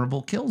really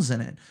memorable kills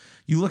in it.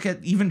 You look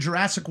at even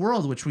Jurassic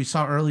World, which we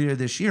saw earlier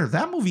this year.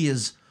 That movie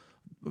is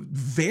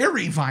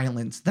very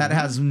violent. That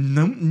has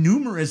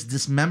numerous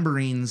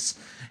dismemberings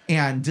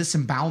and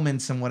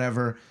disembowelments and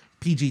whatever.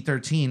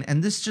 PG-13,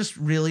 and this just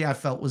really I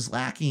felt was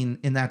lacking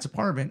in that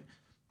department.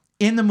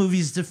 In the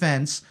movie's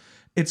defense,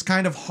 it's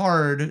kind of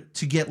hard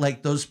to get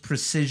like those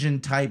precision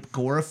type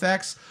gore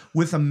effects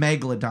with a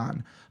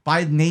megalodon.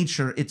 By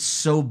nature, it's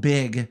so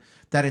big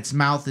that its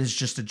mouth is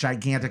just a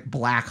gigantic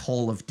black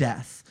hole of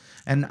death,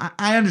 and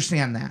I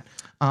understand that.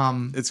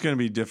 It's going to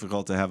be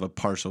difficult to have a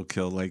partial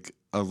kill like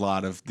a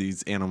lot of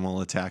these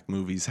animal attack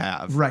movies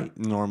have. Right.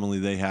 Normally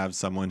they have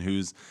someone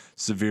who's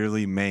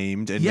severely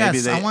maimed. And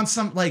yes, I want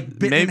some like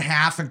bit in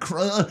half and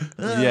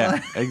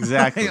yeah,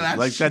 exactly.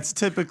 Like that's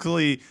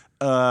typically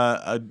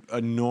a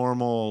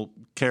normal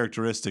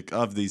characteristic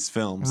of these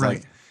films. Right.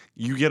 Like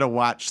you get to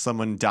watch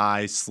someone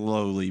die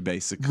slowly,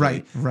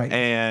 basically. Right.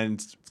 And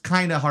it's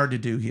kind of hard to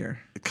do here.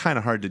 Kind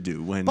of hard to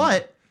do when.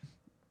 But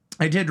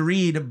I did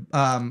read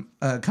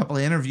a couple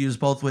of interviews,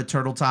 both with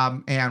Turtle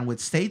Tom and with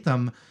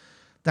Statham,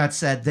 that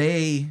said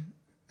they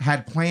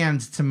had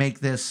planned to make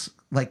this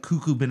like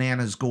Cuckoo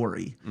Bananas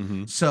gory.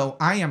 So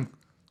I am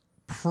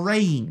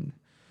praying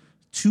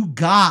to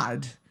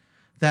God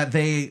that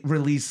they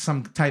release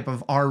some type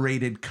of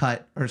R-rated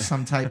cut or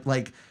some type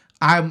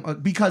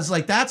because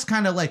like that's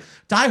kind of like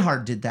Die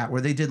Hard did that, where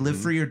they did Live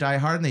Free or Die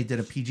Hard and they did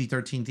a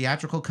PG-13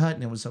 theatrical cut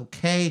and it was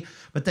okay,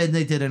 but then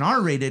they did an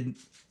R-rated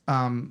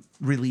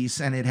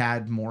release and it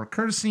had more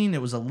cursing,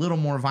 it was a little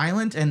more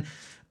violent, and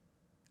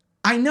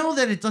I know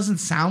that it doesn't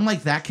sound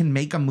like that can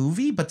make a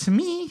movie, but to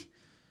me,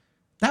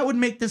 that would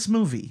make this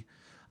movie.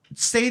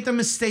 Statham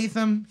is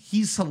Statham.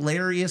 He's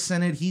hilarious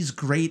in it. He's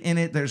great in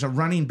it. There's a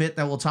running bit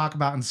that we'll talk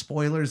about in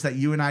spoilers that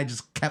you and I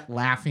just kept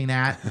laughing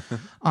at.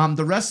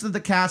 The rest of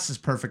the cast is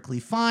perfectly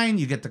fine.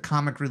 You get the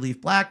comic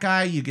relief black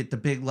guy. You get the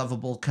big,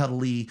 lovable,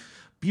 cuddly,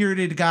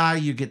 bearded guy.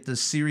 You get the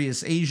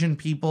serious Asian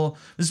people.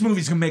 This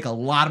movie's going to make a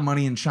lot of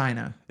money in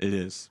China. It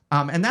is.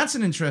 And that's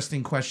an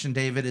interesting question,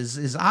 David,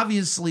 is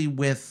obviously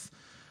with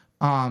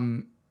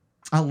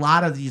a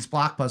lot of these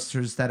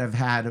blockbusters that have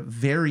had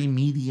very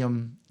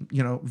medium,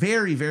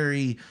 very,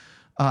 very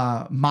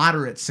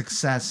moderate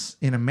success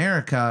in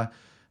America,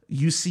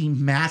 you see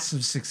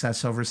massive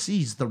success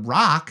overseas. The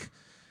Rock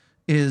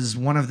is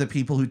one of the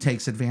people who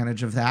takes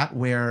advantage of that,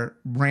 where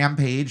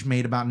Rampage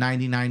made about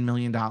 $99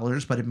 million,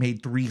 but it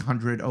made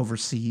 300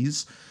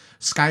 overseas.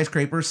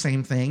 Skyscraper,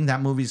 same thing.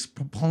 That movie's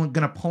going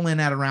to pull in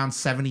at around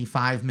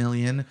 75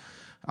 million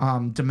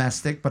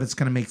domestic, but it's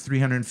going to make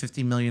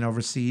 350 million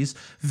overseas.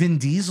 Vin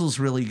Diesel's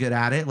really good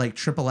at it, like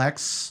Triple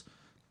X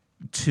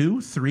 2,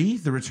 3,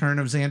 The Return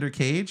of Xander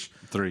Cage.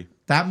 3.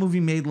 That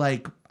movie made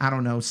like, I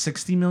don't know,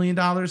 $60 million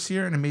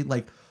here, and it made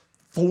like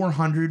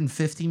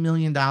 $450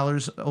 million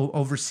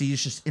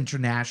overseas, just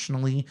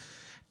internationally.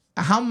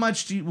 How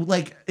much do you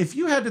like? If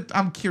you had to,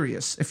 I'm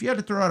curious, if you had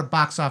to throw out a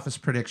box office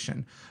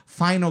prediction,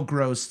 final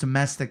gross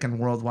domestic and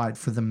worldwide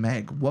for the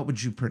Meg, what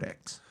would you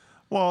predict?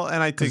 Well,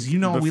 and I think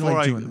we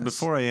like doing this.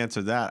 Before I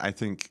answer that, I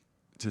think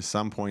to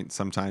some point,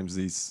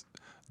 sometimes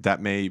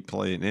that may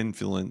play an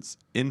influence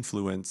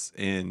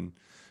in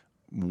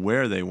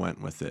where they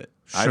went with it.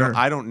 Sure.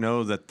 I don't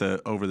know that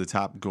the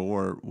over-the-top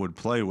gore would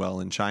play well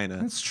in China.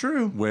 That's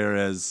true.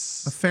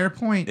 Whereas a fair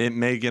point. It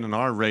may get an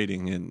R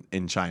rating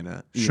in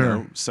China.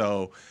 Sure.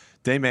 So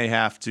they may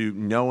have to,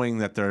 knowing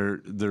that their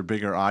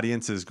bigger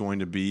audience is going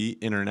to be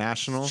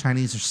international.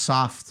 Chinese are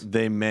soft.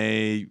 They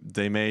may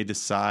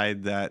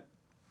decide that,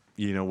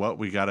 you know what,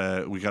 we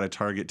gotta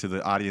target to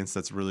the audience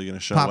that's really going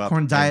to show up.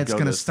 Popcorn diet's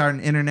going to start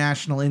an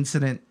international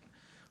incident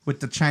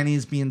with the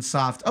Chinese being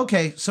soft.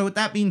 Okay, so with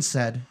that being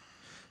said,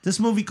 this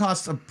movie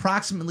costs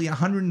approximately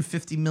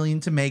 $150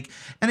 million to make,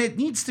 and it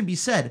needs to be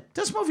said,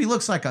 this movie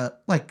looks like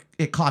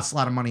it costs a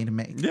lot of money to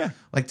make. Yeah,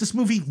 like this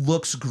movie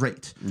looks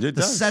great. It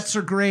does. Sets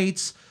are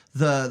great.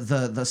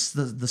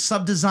 The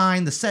sub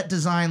design, the set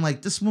design,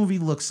 like this movie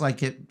looks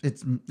like it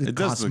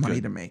costs money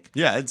good to make.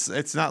 Yeah,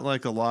 it's not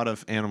like a lot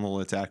of animal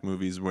attack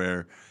movies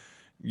where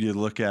you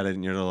look at it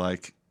and you're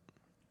like,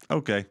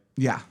 okay,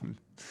 yeah,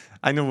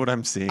 I know what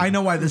I'm seeing. I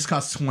know why this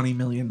costs $20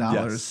 million.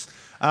 Yes.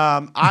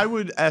 I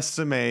would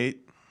estimate,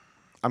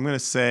 I'm going to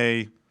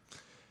say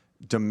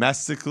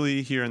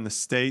domestically here in the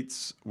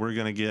States, we're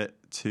going to get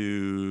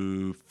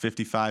to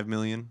 55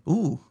 million.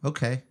 Ooh,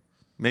 okay.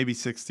 Maybe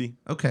 60.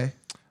 Okay.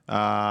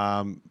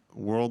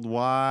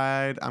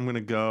 Worldwide, I'm going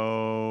to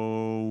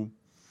go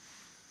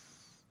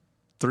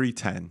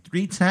 310.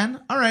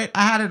 310? All right.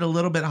 I had it a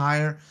little bit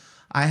higher.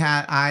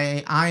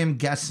 I am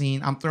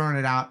guessing, I'm throwing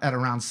it out at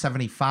around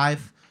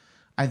 75.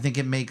 I think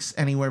it makes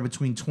anywhere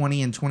between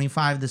 20 and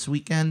 25 this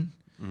weekend.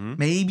 Mm-hmm.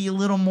 Maybe a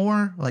little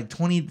more, like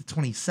 20 to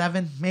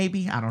 27,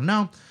 maybe. I don't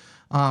know.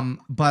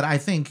 But I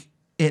think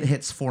it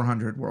hits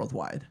 400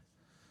 worldwide.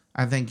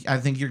 I think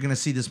you're going to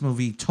see this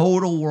movie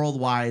total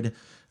worldwide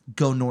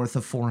go north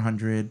of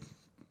 400,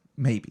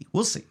 maybe.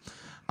 We'll see.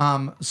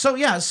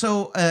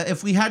 So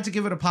if we had to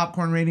give it a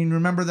popcorn rating,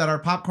 remember that our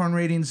popcorn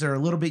ratings are a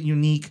little bit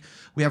unique.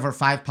 We have our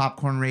 5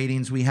 popcorn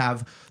ratings. We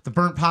have the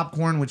burnt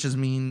popcorn, which is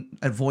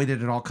avoid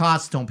it at all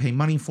costs. Don't pay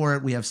money for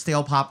it. We have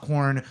stale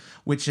popcorn,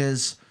 which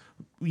is,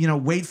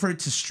 wait for it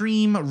to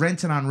stream,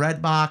 rent it on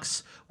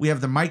Redbox. We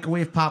have the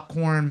microwave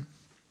popcorn,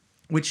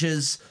 which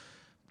is,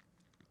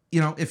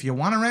 if you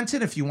want to rent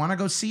it, if you want to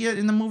go see it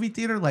in the movie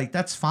theater, like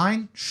that's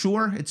fine.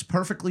 Sure, it's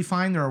perfectly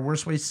fine. There are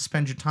worse ways to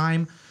spend your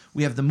time.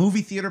 We have the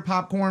movie theater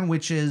popcorn,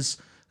 which is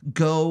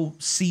go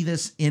see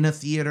this in a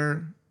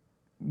theater,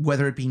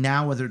 whether it be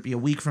now, whether it be a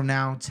week from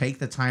now. Take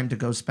the time to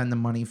go spend the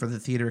money for the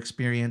theater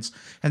experience.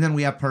 And then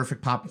we have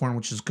perfect popcorn,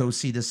 which is go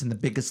see this in the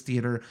biggest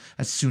theater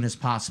as soon as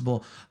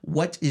possible.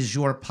 What is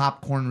your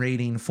popcorn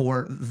rating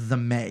for The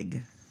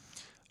Meg?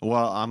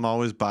 Well, I'm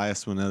always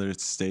biased whenever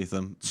it's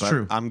Statham. It's but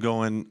true. I'm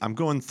going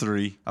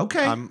 3.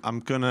 Okay. I'm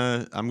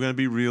gonna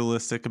be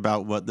realistic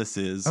about what this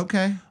is.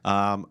 Okay.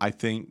 I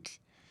think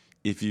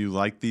if you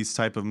like these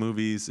type of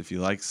movies, if you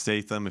like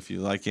Statham, if you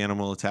like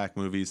animal attack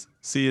movies,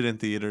 see it in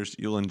theaters.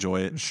 You'll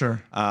enjoy it.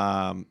 Sure.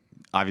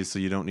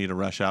 Obviously, you don't need to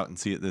rush out and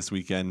see it this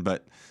weekend,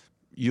 but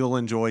you'll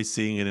enjoy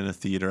seeing it in a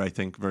theater, I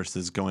think,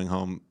 versus going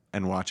home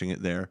and watching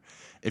it there.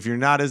 If you're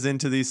not as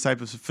into these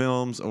types of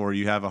films, or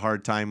you have a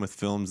hard time with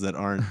films that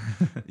aren't,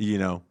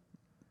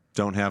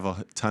 don't have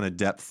a ton of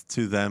depth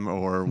to them,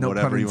 or no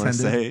whatever you want to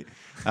say,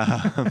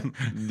 intended.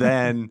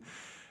 then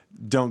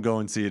don't go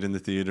and see it in the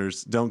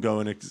theaters. Don't go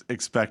and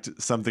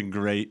expect something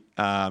great.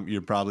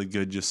 You're probably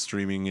good just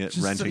streaming it,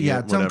 renting it,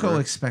 whatever. Don't go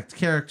expect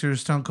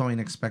characters. Don't go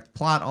and expect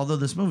plot, although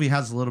this movie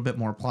has a little bit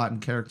more plot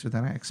and character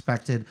than I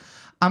expected.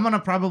 I'm going to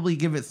probably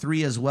give it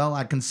 3 as well.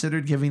 I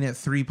considered giving it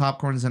 3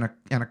 popcorns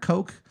and a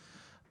Coke.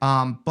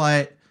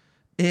 But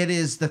It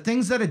is the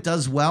things that it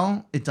does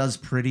well, it does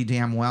pretty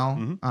damn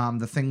well.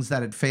 The things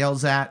that it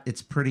fails at,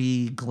 it's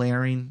pretty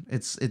glaring.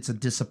 It's a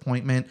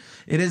disappointment.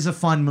 It is a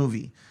fun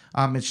movie.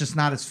 It's just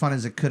not as fun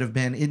as it could have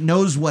been. It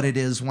knows what it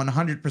is,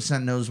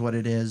 100% knows what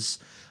it is.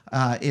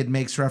 It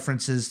makes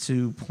references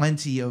to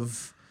plenty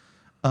of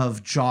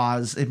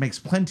Jaws. It makes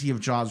plenty of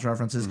Jaws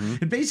references.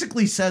 It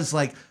basically says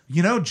like,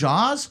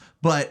 Jaws,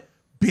 but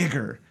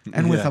bigger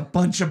and with a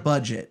bunch of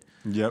budget.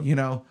 Yep.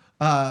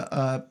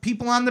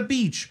 People on the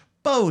beach,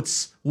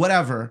 boats,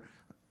 whatever.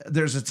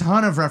 There's a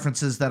ton of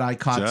references that I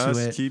caught to it.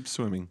 Just keep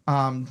swimming.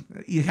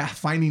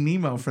 Finding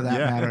Nemo for that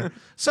matter.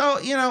 So,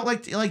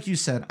 like you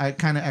said, I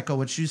kind of echo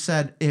what you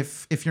said.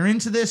 If you're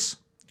into this,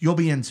 you'll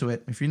be into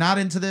it. If you're not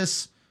into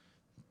this,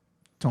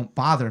 don't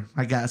bother,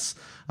 I guess.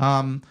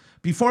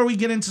 Before we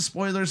get into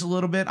spoilers a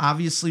little bit,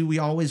 obviously, we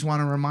always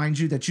want to remind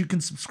you that you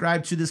can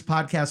subscribe to this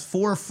podcast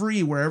for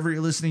free wherever you're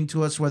listening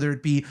to us, whether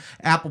it be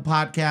Apple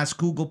Podcasts,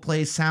 Google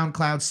Play,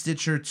 SoundCloud,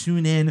 Stitcher,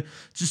 TuneIn.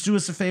 Just do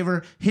us a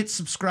favor, hit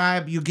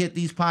subscribe. You'll get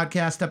these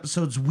podcast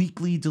episodes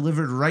weekly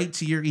delivered right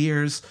to your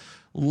ears.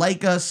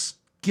 Like us.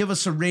 Give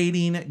us a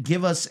rating,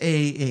 give us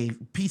a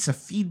piece of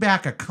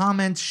feedback, a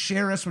comment,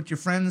 share us with your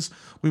friends.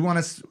 We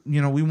want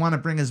to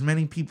bring as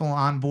many people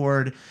on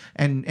board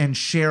and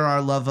share our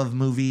love of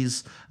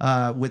movies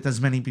with as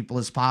many people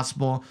as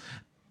possible.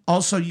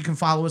 Also, you can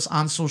follow us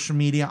on social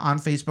media, on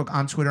Facebook,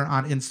 on Twitter,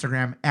 on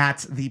Instagram,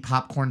 at The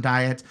Popcorn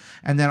Diet.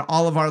 And then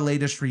all of our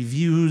latest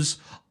reviews,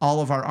 all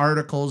of our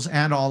articles,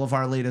 and all of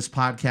our latest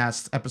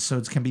podcast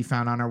episodes can be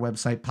found on our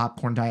website,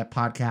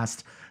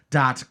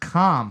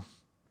 popcorndietpodcast.com.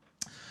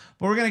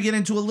 But we're going to get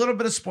into a little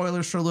bit of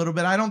spoilers for a little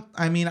bit. I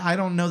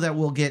don't know that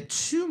we'll get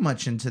too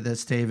much into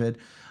this, David.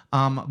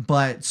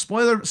 But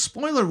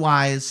spoiler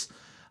wise,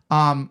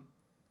 I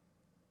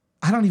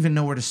don't even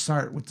know where to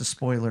start with the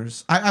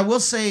spoilers. I will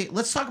say,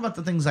 let's talk about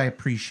the things I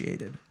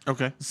appreciated.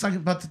 Okay. Let's talk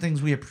about the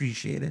things we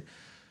appreciated.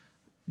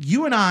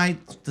 You and I,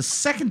 the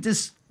second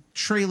this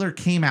trailer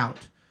came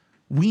out,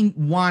 we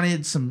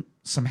wanted some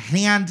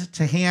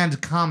hand-to-hand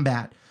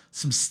combat,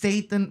 some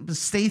Statham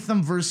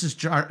versus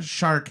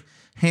Shark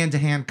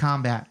hand-to-hand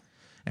combat.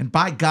 And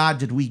by God,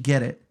 did we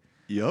get it.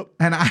 Yep.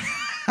 And I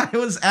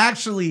was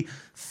actually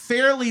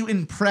fairly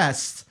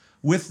impressed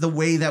with the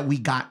way that we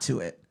got to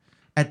it.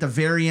 At the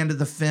very end of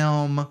the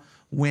film,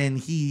 when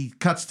he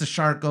cuts the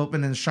shark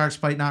open and the shark's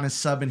biting on his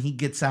sub and he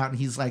gets out and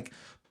he's like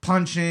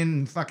punching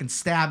and fucking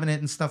stabbing it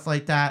and stuff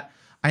like that.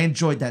 I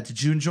enjoyed that.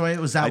 Did you enjoy it?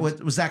 Was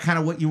that kind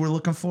of what you were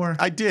looking for?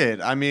 I did.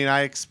 I mean,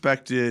 I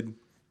expected,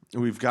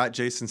 we've got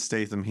Jason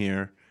Statham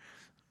here.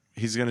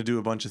 He's going to do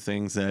a bunch of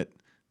things that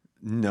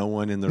no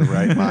one in their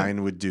right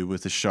mind would do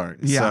with a shark.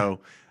 Yeah.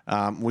 So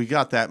we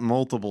got that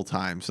multiple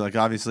times. Like,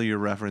 obviously, you're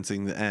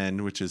referencing the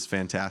end, which is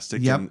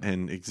fantastic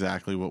and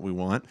exactly what we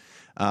want.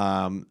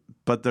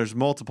 But there's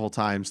multiple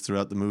times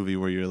throughout the movie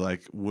where you're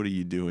like, what are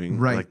you doing?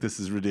 Right. Like, this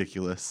is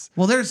ridiculous.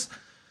 Well, there's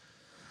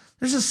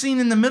a scene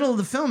in the middle of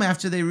the film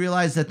after they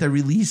realize that they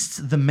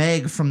released the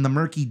Meg from the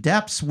murky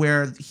depths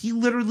where he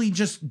literally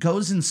just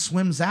goes and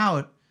swims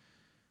out.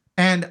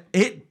 And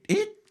it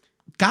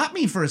got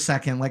me for a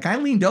second. Like, I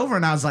leaned over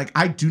and I was like,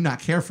 I do not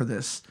care for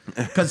this,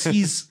 because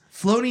he's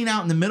floating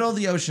out in the middle of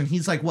the ocean.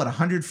 He's like,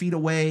 100 feet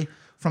away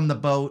from the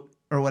boat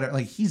or whatever.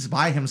 Like, he's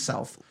by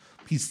himself.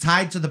 He's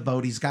tied to the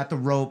boat. He's got the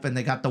rope and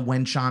they got the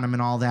winch on him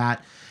and all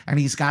that. And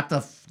he's got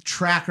the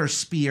tracker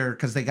spear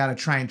because they got to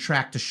try and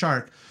track the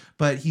shark.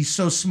 But he's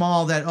so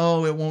small that,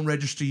 it won't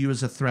register you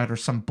as a threat or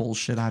some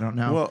bullshit. I don't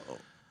know.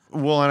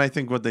 Well, and I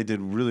think what they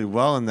did really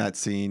well in that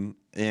scene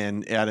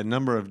and at a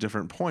number of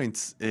different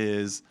points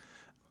is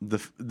the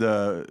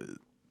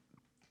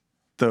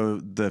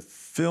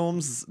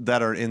films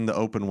that are in the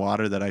open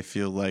water that I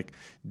feel like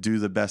do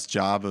the best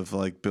job of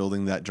like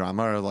building that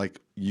drama are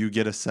like, you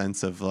get a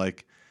sense of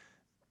like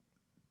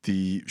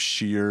the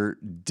sheer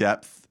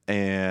depth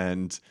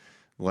and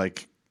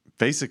like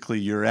basically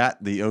you're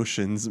at the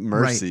ocean's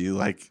mercy. Right.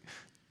 Like,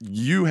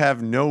 you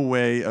have no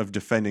way of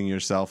defending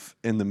yourself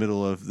in the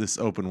middle of this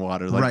open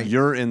water. Like,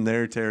 you're in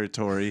their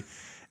territory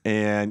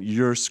and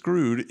you're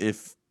screwed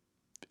if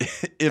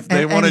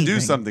they want to do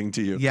something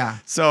to you. Yeah.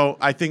 So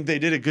I think they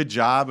did a good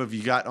job of,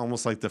 you got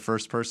almost like the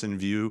first person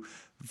view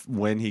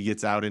when he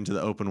gets out into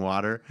the open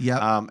water.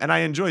 Yeah. And I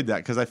enjoyed that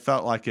because I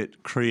felt like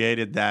it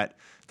created that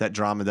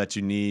drama that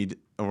you need,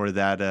 or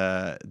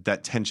that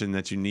tension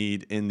that you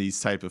need in these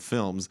type of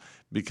films,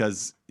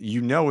 because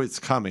it's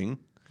coming.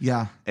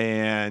 Yeah.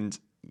 And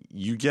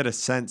you get a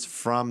sense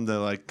from the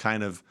like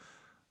kind of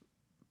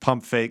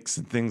pump fakes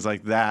and things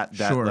like that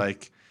sure.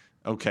 Like,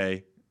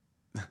 okay,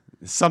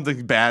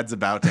 something bad's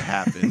about to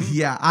happen.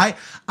 Yeah, I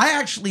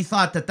actually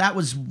thought that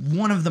was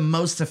one of the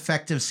most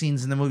effective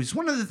scenes in the movies.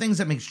 One of the things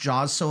that makes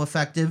Jaws so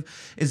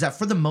effective is that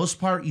for the most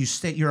part,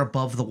 you're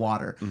above the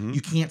water. Mm-hmm.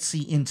 You can't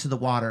see into the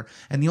water.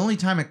 And the only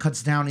time it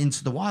cuts down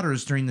into the water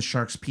is during the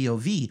shark's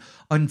POV,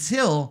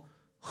 until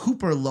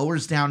Hooper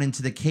lowers down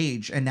into the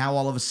cage, and now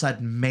all of a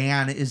sudden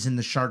man is in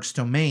the shark's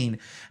domain.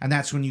 And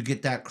that's when you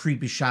get that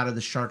creepy shot of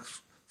the shark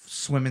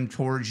swimming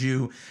towards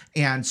you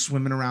and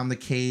swimming around the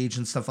cage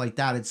and stuff like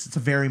that. It's a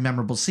very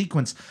memorable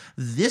sequence.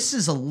 This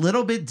is a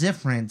little bit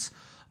different,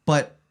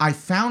 but I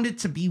found it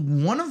to be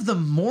one of the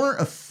more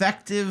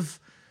effective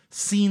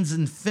scenes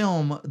in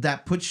film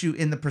that puts you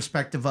in the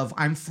perspective of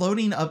I'm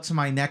floating up to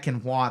my neck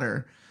in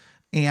water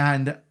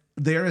and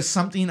there is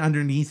something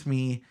underneath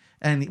me.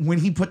 And when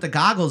he put the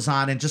goggles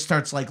on and just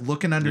starts like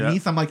looking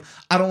underneath, I'm like,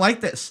 I don't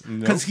like this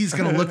because he's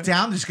going to look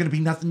down. There's going to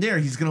be nothing there.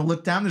 He's going to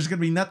look down. There's going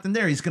to be nothing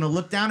there. He's going to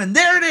look down and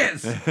there it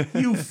is.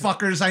 You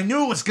fuckers. I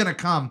knew it was going to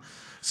come.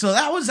 So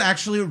that was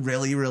actually a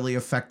really, really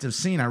effective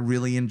scene. I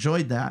really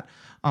enjoyed that.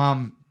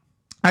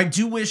 I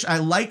do wish I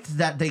liked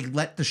that they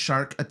let the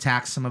shark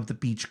attack some of the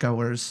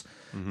beachgoers.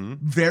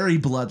 Very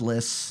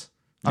bloodless,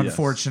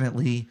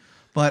 unfortunately.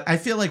 But I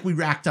feel like we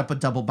racked up a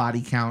double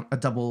body count, a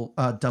double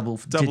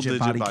digit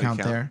body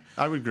count there.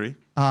 I would agree.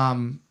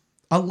 A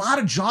lot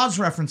of Jaws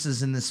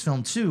references in this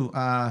film too.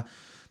 I'm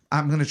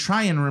going to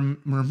try and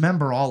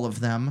remember all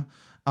of them,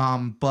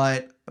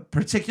 but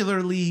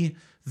particularly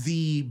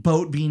the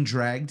boat being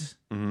dragged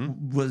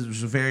was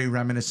very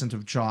reminiscent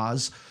of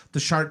Jaws.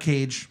 The shark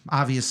cage,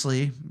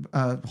 obviously,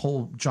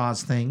 whole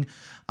Jaws thing.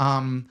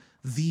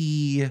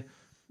 The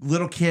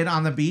little kid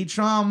on the beach.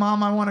 Oh,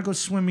 Mom, I want to go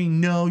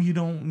swimming. No, you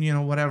don't,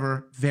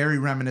 whatever. Very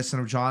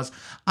reminiscent of Jaws.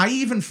 I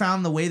even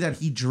found the way that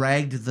he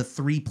dragged the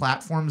 3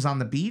 platforms on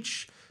the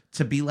beach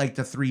to be like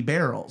the 3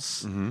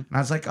 barrels. And I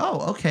was like,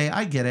 oh, okay,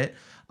 I get it.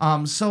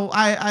 So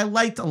I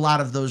liked a lot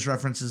of those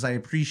references. I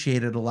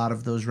appreciated a lot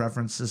of those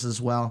references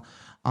as well.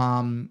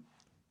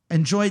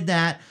 Enjoyed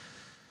that.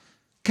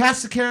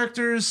 Cast of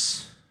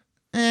characters,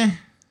 It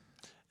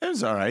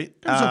was all right.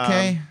 It was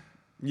okay.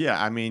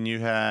 Yeah, I mean, you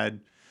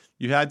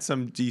had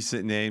some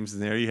decent names in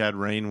there. You had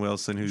Rainn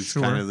Wilson, who's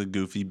kind of the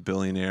goofy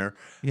billionaire.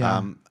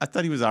 Yeah. I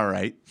thought he was all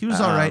right. He was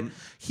all right.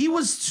 He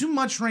was too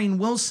much Rainn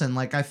Wilson.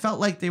 Like, I felt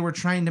like they were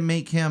trying to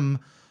make him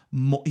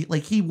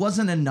like he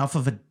wasn't enough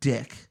of a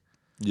dick.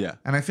 Yeah.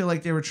 And I feel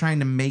like they were trying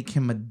to make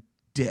him a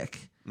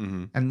dick.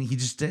 And he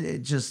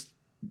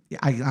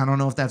I don't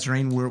know if that's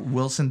Rainn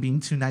Wilson being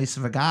too nice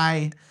of a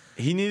guy.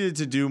 He needed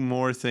to do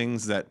more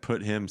things that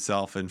put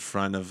himself in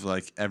front of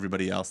like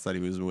everybody else that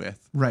he was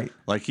with. Right.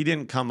 Like he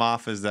didn't come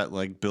off as that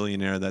like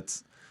billionaire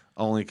that's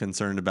only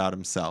concerned about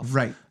himself.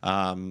 Right.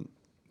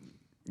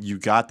 You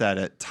got that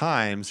at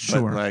times,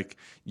 but like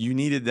you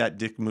needed that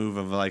dick move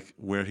of like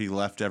where he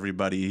left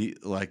everybody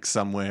like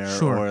somewhere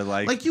or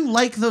like you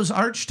like those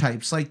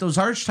archetypes. Like those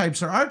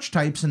archetypes are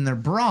archetypes and they're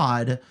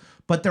broad,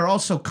 but they're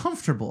also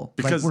comfortable.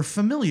 Because, like we're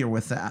familiar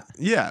with that.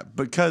 Yeah,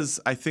 because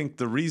I think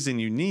the reason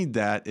you need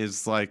that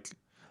is like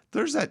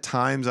there's at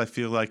times I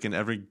feel like in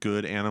every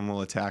good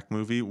animal attack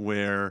movie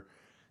where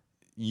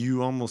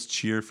you almost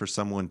cheer for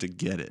someone to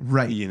get it.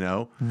 Right.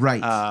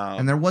 Right.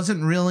 And there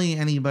wasn't really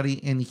anybody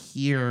in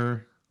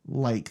here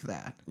like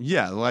that.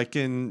 Yeah, like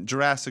in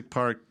Jurassic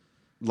Park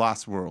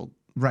Lost World.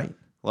 Right.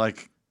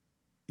 Like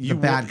the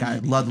bad guy,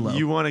 Ludlow.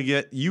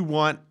 You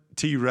want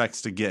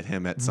T-Rex to get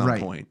him at some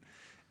point.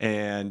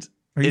 And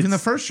or even the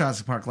first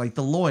Jurassic Park, like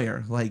the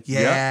lawyer, like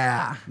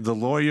the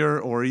lawyer,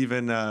 or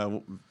even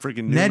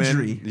freaking Newman.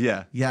 Nedry.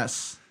 Yeah,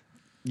 yes.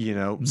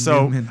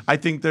 So Newman. I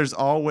think there's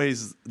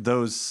always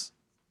those.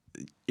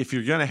 If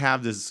you're gonna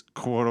have this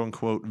quote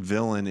unquote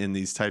villain in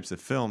these types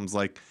of films,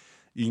 like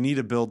you need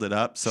to build it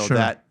up so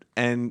that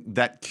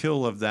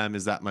kill of them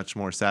is that much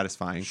more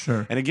satisfying.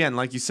 Sure. And again,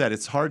 like you said,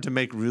 it's hard to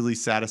make really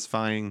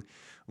satisfying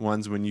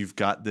ones when you've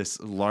got this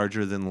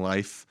larger than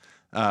life.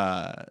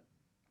 Megalodon.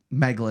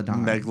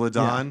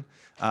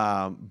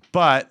 Yeah.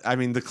 But I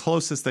mean, the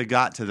closest they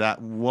got to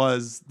that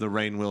was the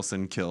Rainn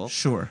Wilson kill.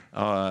 Sure.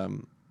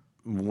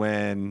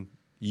 When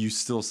you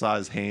still saw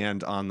his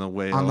hand on the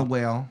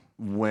whale.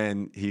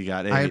 When he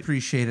got ate. I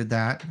appreciated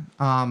that.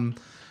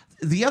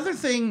 The other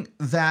thing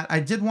that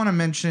I did want to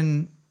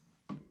mention,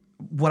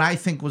 what I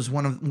think is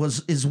one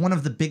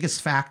of the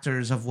biggest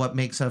factors of what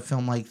makes a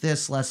film like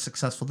this less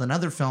successful than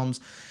other films,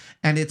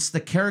 and it's the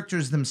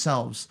characters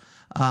themselves.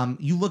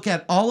 You look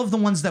at all of the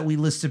ones that we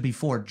listed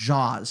before.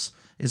 Jaws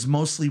is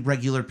mostly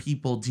regular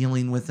people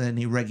dealing with an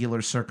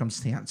irregular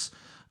circumstance.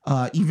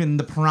 Even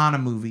the Piranha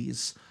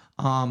movies,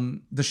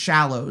 The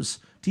Shallows,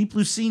 Deep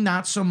Blue Sea,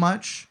 not so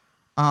much.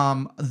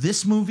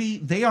 This movie,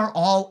 they are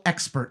all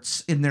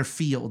experts in their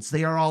fields.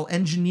 They are all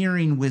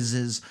engineering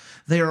whizzes.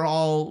 They are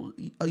all,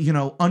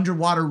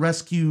 underwater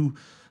rescue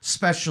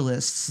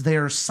specialists.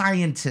 They're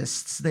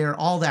scientists. They're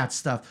all that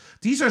stuff.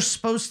 These are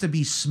supposed to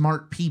be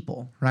smart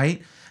people,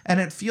 right? And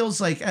it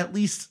feels like at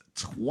least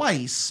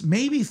twice,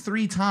 maybe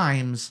 3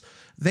 times,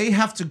 they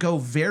have to go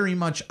very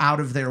much out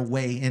of their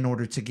way in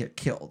order to get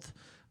killed.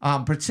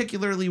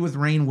 Particularly with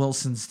Rainn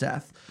Wilson's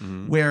death,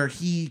 where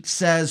he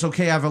says,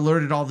 okay, I've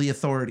alerted all the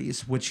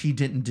authorities, which he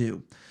didn't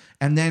do.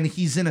 And then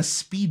he's in a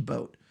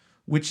speedboat,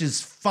 which is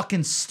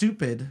fucking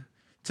stupid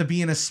to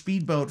be in a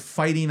speedboat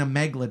fighting a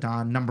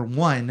megalodon, number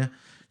one,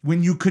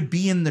 when you could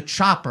be in the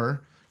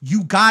chopper.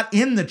 You got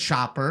in the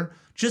chopper,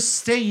 just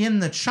stay in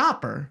the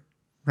chopper,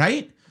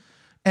 right?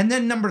 And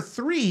then number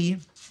 3,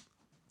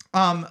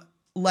 the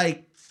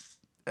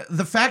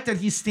fact that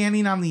he's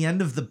standing on the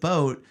end of the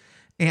boat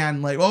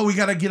and like, oh, we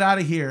got to get out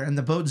of here. And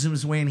the boat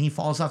zooms away and he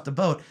falls off the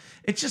boat.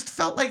 It just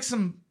felt like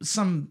some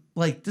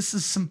like this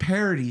is some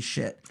parody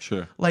shit.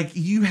 Sure. Like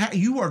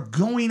you are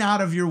going out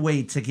of your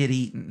way to get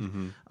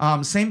eaten.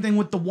 Same thing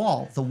with the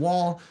wall. The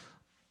wall,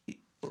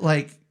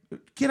 like,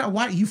 get out.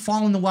 Why you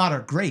fall in the water?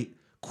 Great.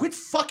 Quit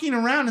fucking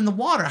around in the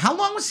water. How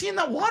long was he in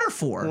that water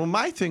for? Well,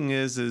 my thing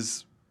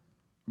is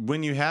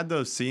when you had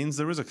those scenes,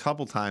 there was a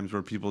couple times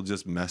where people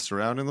just messed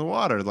around in the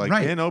water, like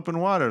in open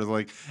water,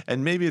 like,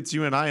 and maybe it's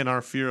you and I and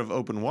our fear of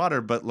open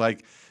water, but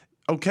like,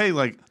 okay,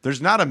 like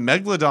there's not a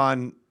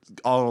megalodon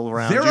all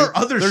around. There are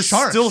other There's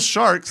sharks. still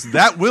sharks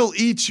that will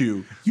eat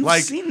you. You've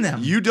like, seen them.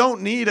 You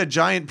don't need a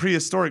giant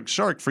prehistoric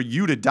shark for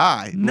you to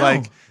die. No.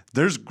 Like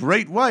there's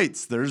great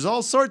whites. There's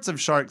all sorts of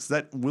sharks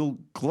that will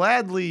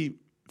gladly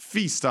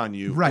feast on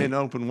you in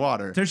open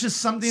water. There's just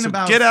something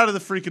about get out of the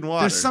freaking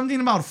water. There's something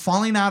about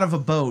falling out of a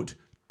boat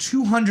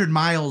 200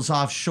 miles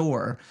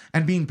offshore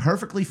and being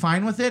perfectly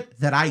fine with it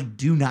that I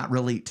do not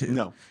relate to.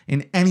 No.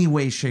 In any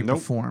way, shape, or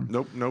form.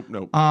 Nope.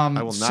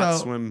 I will not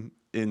swim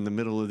in the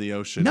middle of the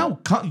ocean.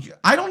 No,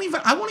 I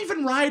won't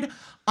even ride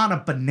on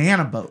a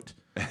banana boat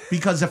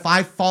because if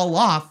I fall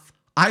off,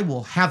 I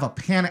will have a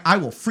panic. I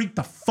will freak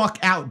the fuck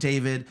out,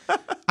 David.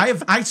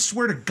 I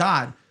swear to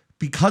God,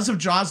 because of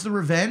Jaws the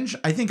Revenge,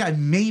 I think I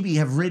maybe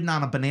have ridden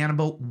on a banana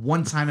boat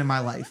one time in my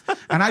life.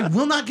 And I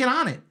will not get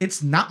on it.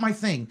 It's not my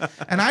thing.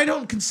 And I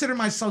don't consider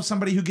myself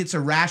somebody who gets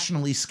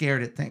irrationally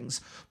scared at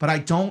things. But I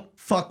don't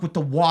fuck with the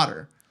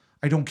water.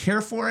 I don't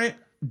care for it.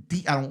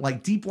 I don't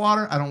like deep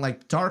water. I don't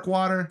like dark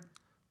water.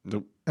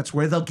 Nope. That's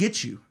where they'll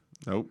get you.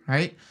 Nope.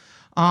 Right?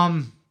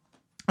 I'm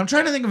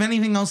trying to think of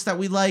anything else that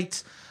we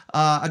liked.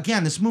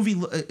 Again, this movie,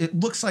 it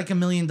looks like $1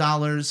 million.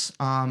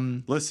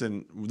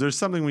 Listen, there's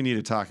something we need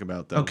to talk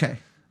about, though. Okay.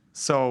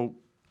 So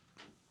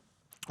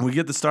we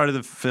get the start of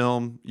the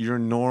film, your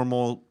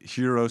normal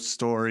hero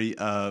story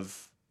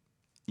of,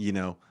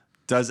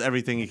 does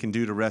everything he can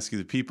do to rescue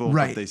the people,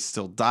 but they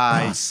still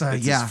die. It's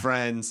his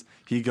friends.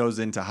 He goes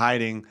into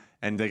hiding,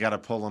 and they got to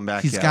pull him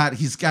back out.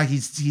 He's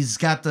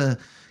got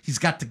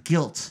the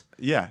guilt.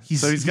 Yeah.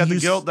 So he's got the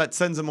guilt that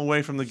sends him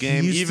away from the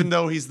game, even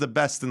though he's the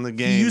best in the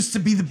game. He used to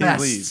be the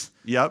best. Leaves.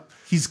 Yep.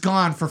 He's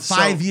gone for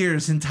 5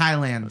 years in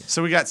Thailand.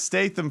 So we got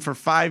Statham for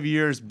 5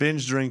 years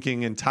binge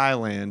drinking in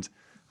Thailand.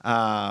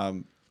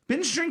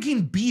 Binge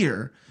drinking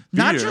beer.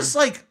 Not just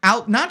like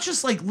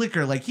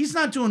liquor. Like he's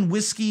not doing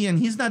whiskey and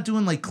he's not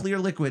doing like clear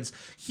liquids.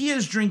 He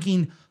is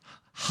drinking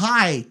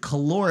high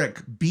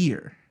caloric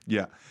beer.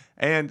 Yeah.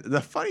 And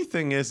the funny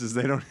thing is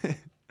they don't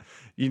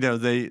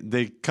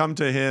they come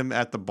to him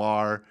at the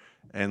bar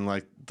and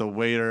like the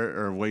waiter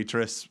or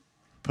waitress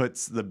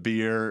takes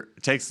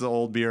the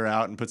old beer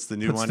out and puts the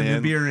new one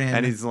in.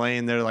 And he's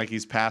laying there like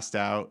he's passed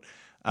out.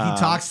 He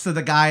talks to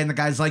the guy and the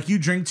guy's like, you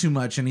drink too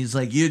much. And he's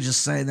like, you're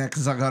just saying that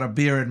because I got a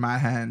beer in my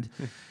hand.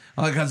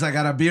 Because I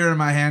got a beer in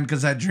my hand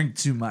because I drink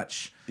too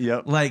much.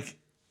 Yep. Like,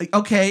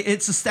 okay,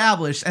 it's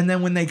established. And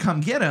then when they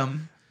come get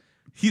him,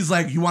 he's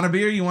like, you want a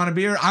beer? You want a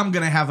beer? I'm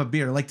going to have a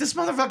beer. Like this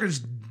motherfucker's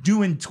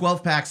doing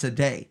 12 packs a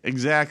day.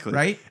 Exactly.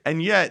 Right?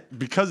 And yet,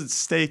 because it's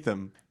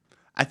Statham,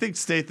 I think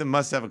Statham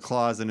must have a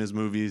clause in his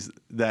movies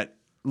that,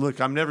 look,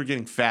 I'm never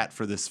getting fat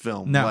for this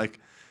film. No. Like,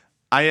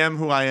 I am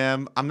who I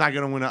am. I'm not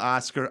going to win an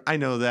Oscar. I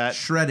know that.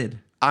 Shredded.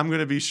 I'm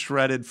going to be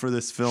shredded for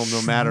this film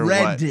no matter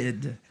what.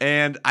 Shredded.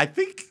 And I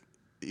think,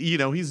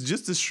 he's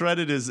just as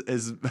shredded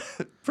as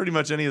pretty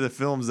much any of the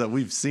films that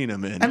we've seen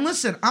him in. And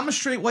listen, I'm a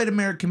straight white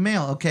American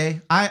male, okay?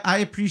 I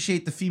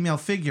appreciate the female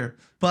figure.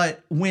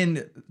 But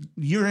when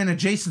you're in a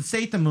Jason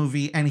Statham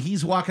movie and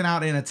he's walking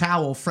out in a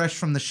towel fresh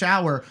from the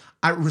shower,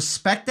 I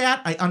respect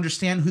that. I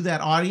understand who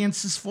that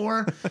audience is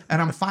for.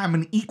 And I'm fine. I'm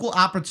an equal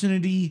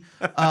opportunity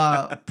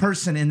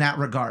person in that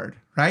regard,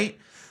 right?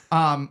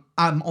 I'm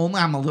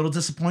a little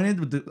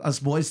disappointed us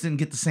boys didn't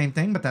get the same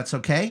thing, but that's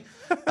okay.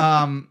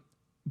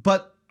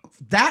 But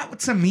that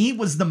to me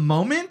was the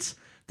moment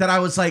that I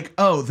was like,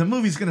 oh, the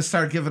movie's going to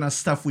start giving us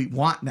stuff we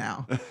want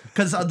now.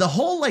 Because the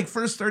whole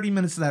first 30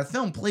 minutes of that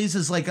film plays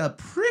as like a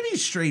pretty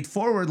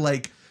straightforward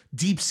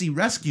deep sea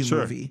rescue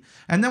movie.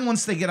 And then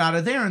once they get out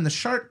of there and the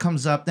shark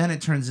comes up, then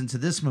it turns into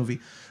this movie.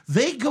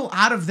 They go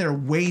out of their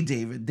way,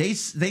 David.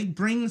 They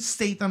bring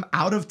Statham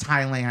out of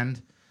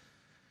Thailand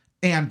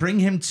and bring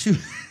him to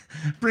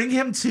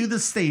the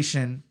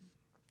station.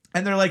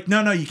 And they're like,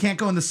 no, you can't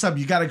go in the sub.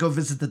 You got to go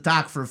visit the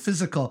doc for a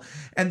physical.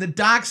 And the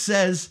doc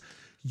says,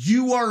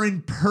 you are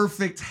in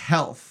perfect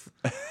health.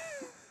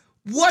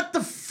 What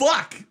the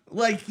fuck?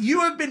 Like,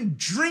 you have been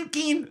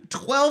drinking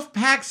 12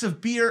 packs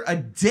of beer a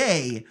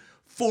day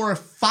for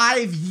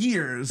 5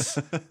 years.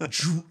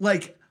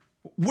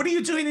 What are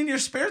you doing in your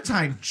spare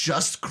time?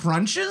 Just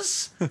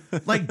crunches?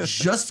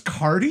 Just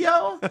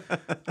cardio?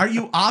 Are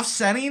you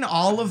offsetting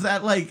all of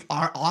that,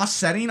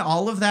 offsetting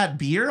all of that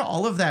beer,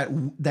 all of that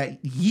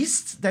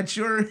yeast that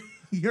you're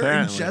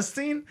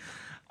ingesting?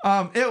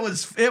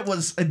 It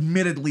was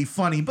admittedly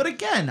funny, but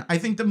again, I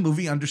think the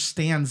movie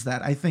understands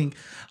that. I think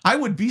I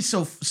would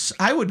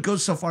go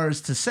so far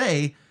as to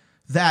say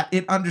that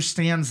it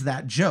understands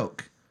that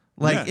joke.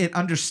 It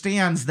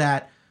understands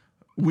that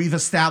we've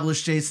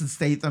established Jason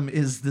Statham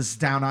is this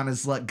down on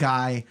his luck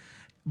guy.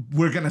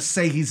 We're going to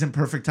say he's in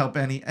perfect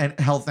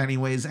health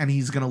anyways, and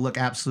he's going to look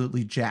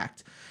absolutely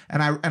jacked.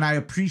 And I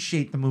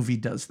appreciate the movie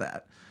does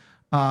that.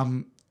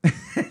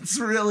 It's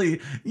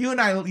really, you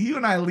and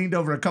I leaned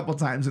over a couple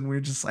times and we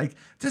were just like,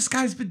 this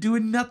guy's been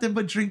doing nothing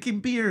but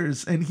drinking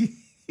beers, and he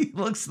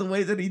looks the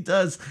way that he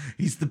does.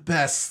 He's the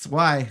best.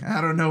 Why?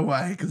 I don't know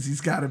why, because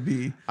he's got to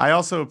be. I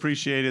also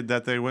appreciated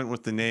that they went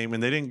with the name,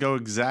 and they didn't go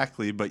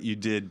exactly, but you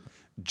did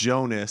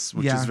Jonas,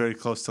 which is very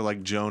close to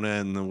like Jonah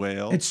and the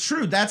whale. It's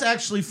true. That's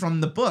actually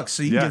from the book,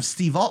 so you can give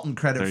Steve Alton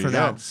credit for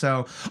that.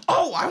 So,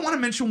 I want to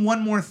mention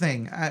one more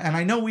thing, and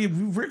I know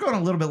we're going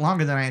a little bit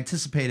longer than I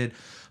anticipated.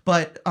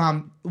 But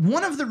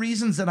one of the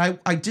reasons that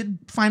I did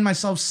find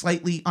myself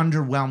slightly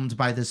underwhelmed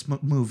by this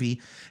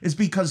movie is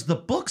because the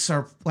books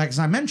are, like as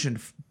I mentioned,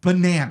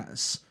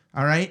 bananas.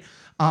 All right,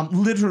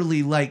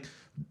 literally, like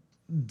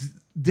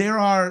there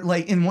are,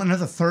 like in one of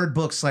the third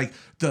books, like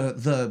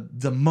the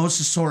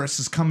Mosasaurus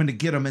is coming to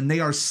get them, and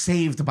they are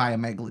saved by a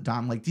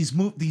megalodon. Like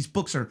these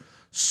books are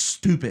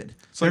stupid.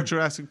 It's like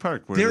Jurassic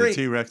Park, where the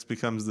T-Rex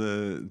becomes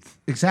the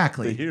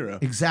hero.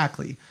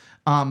 Exactly.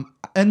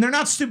 And they're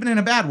not stupid in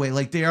a bad way.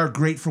 Like they are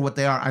great for what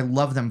they are. I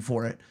love them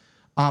for it.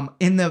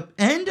 In the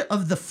end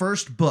of the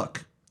first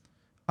book,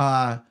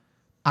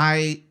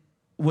 I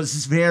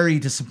was very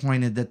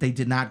disappointed that they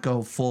did not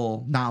go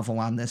full novel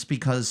on this,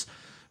 because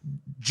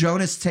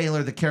Jonas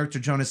Taylor, the character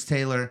Jonas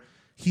Taylor,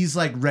 he's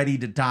like ready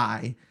to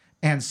die.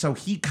 And so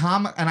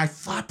and I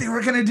thought they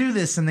were going to do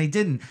this and they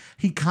didn't.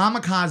 He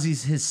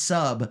kamikazes his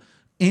sub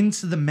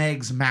into the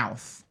Meg's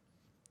mouth.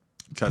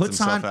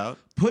 Puts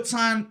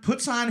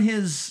on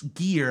his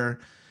gear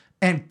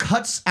and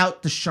cuts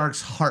out the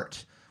shark's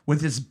heart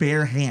with his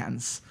bare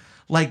hands.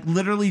 Like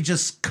literally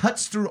just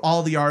cuts through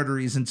all the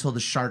arteries until the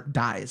shark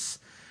dies.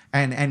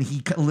 And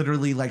he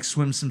literally like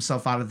swims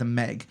himself out of the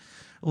Meg.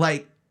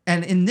 Like,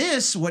 and in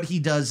this, what he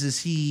does is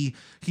he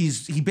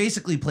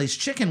basically plays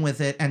chicken with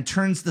it and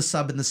turns the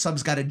sub, and the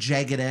sub's got a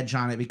jagged edge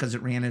on it because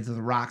it ran into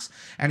the rocks,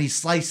 and he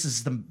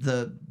slices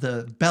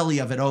the belly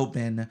of it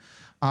open.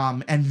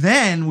 And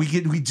then we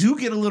do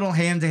get a little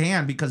hand to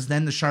hand, because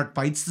then the shark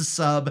bites the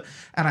sub,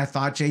 and I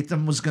thought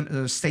Statham was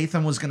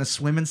gonna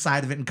swim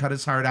inside of it and cut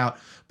his heart out,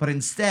 but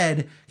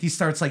instead he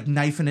starts like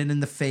knifing it in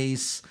the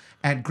face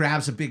and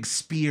grabs a big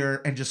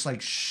spear and just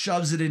like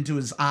shoves it into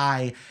his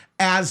eye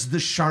as the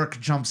shark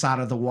jumps out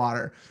of the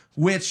water,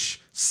 which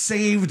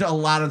saved a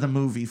lot of the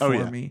movie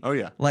for me. Oh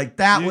yeah, like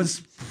that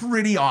was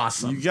pretty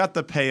awesome. You got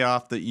the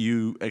payoff that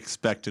you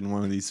expect in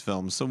one of these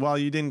films. So while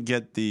you didn't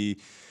get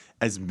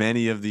as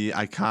many of the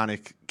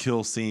iconic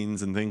kill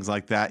scenes and things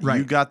like that,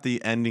 you got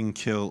the ending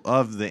kill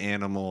of the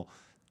animal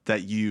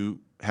that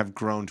you have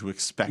grown to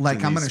expect.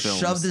 Like, I'm going to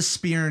shove this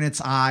spear in its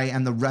eye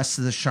and the rest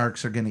of the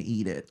sharks are going to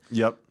eat it.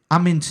 Yep.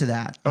 I'm into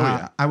that.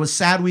 I was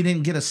sad we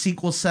didn't get a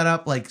sequel set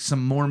up, like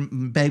some more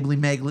baby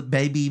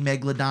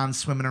megalodons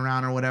swimming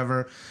around or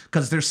whatever,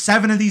 because there's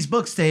 7 of these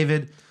books,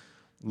 David.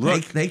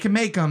 Look, they can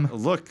make them.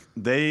 Look,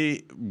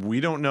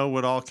 we don't know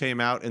what all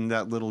came out in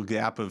that little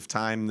gap of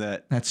time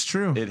that's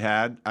true. It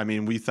had. I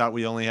mean, we thought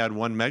we only had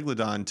one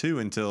megalodon too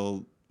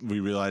until we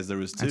realized there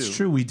was 2. That's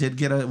true. We did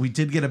get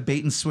a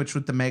bait and switch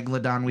with the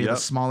megalodon. We had a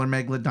smaller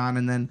megalodon,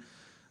 and then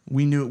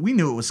we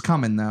knew it was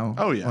coming though.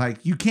 Oh yeah.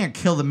 Like you can't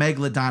kill the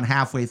megalodon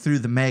halfway through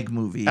the Meg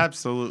movie.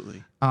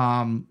 Absolutely.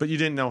 But you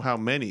didn't know how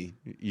many.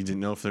 You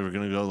didn't know if they were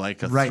going to go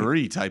like a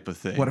 3 type of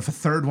thing. What if a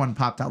third one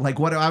popped out? Like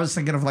what I was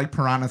thinking of, like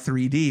Piranha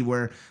 3D,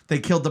 where they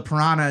killed the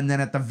piranha and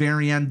then at the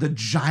very end, the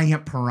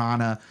giant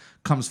piranha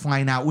comes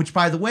flying out, which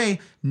by the way,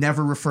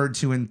 never referred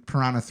to in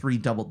Piranha 3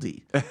 Double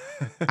D.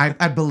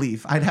 I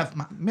believe.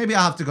 Maybe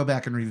I'll have to go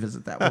back and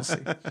revisit that. We'll see.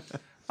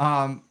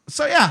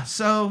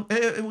 So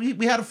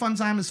we had a fun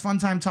time. It's fun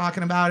time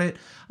talking about it.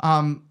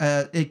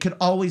 It could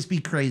always be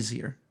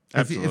crazier.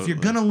 If you're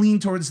going to lean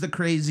towards the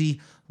crazy,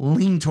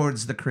 lean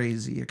towards the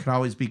crazy. It could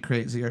always be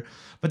crazier.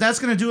 But that's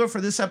going to do it for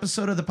this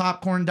episode of The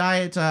Popcorn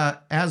Diet.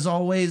 As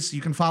always,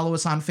 you can follow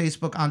us on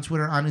Facebook, on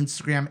Twitter, on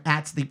Instagram,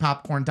 at The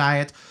Popcorn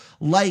Diet.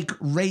 Like,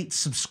 rate,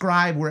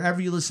 subscribe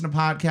wherever you listen to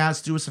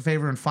podcasts. Do us a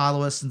favor and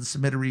follow us and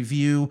submit a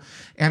review.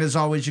 And as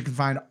always, you can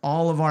find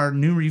all of our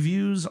new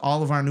reviews,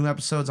 all of our new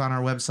episodes on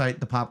our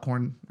website,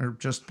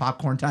 just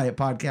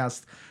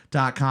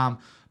popcorndietpodcast.com.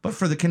 But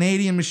for the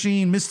Canadian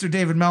machine, Mr.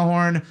 David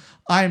Melhorn,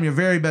 I am your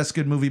very best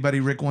good movie buddy,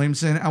 Rick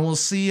Williamson, and we'll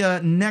see you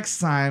next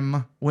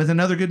time with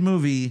another good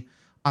movie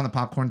on The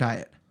Popcorn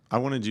Diet. I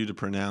wanted you to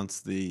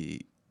pronounce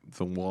the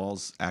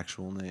wall's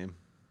actual name.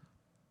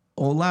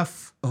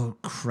 Olaf. Oh,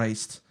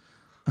 Christ.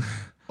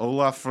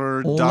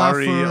 Olafur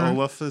Dari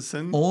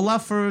Olafsson?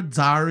 Olafur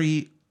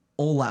Dari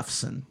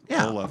Olafsson.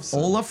 Yeah.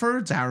 Olafsson.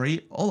 Olafur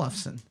Dari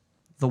Olafsson.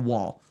 The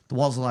wall. The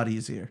wall's a lot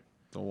easier.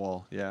 The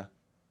wall, yeah.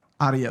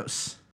 Adios.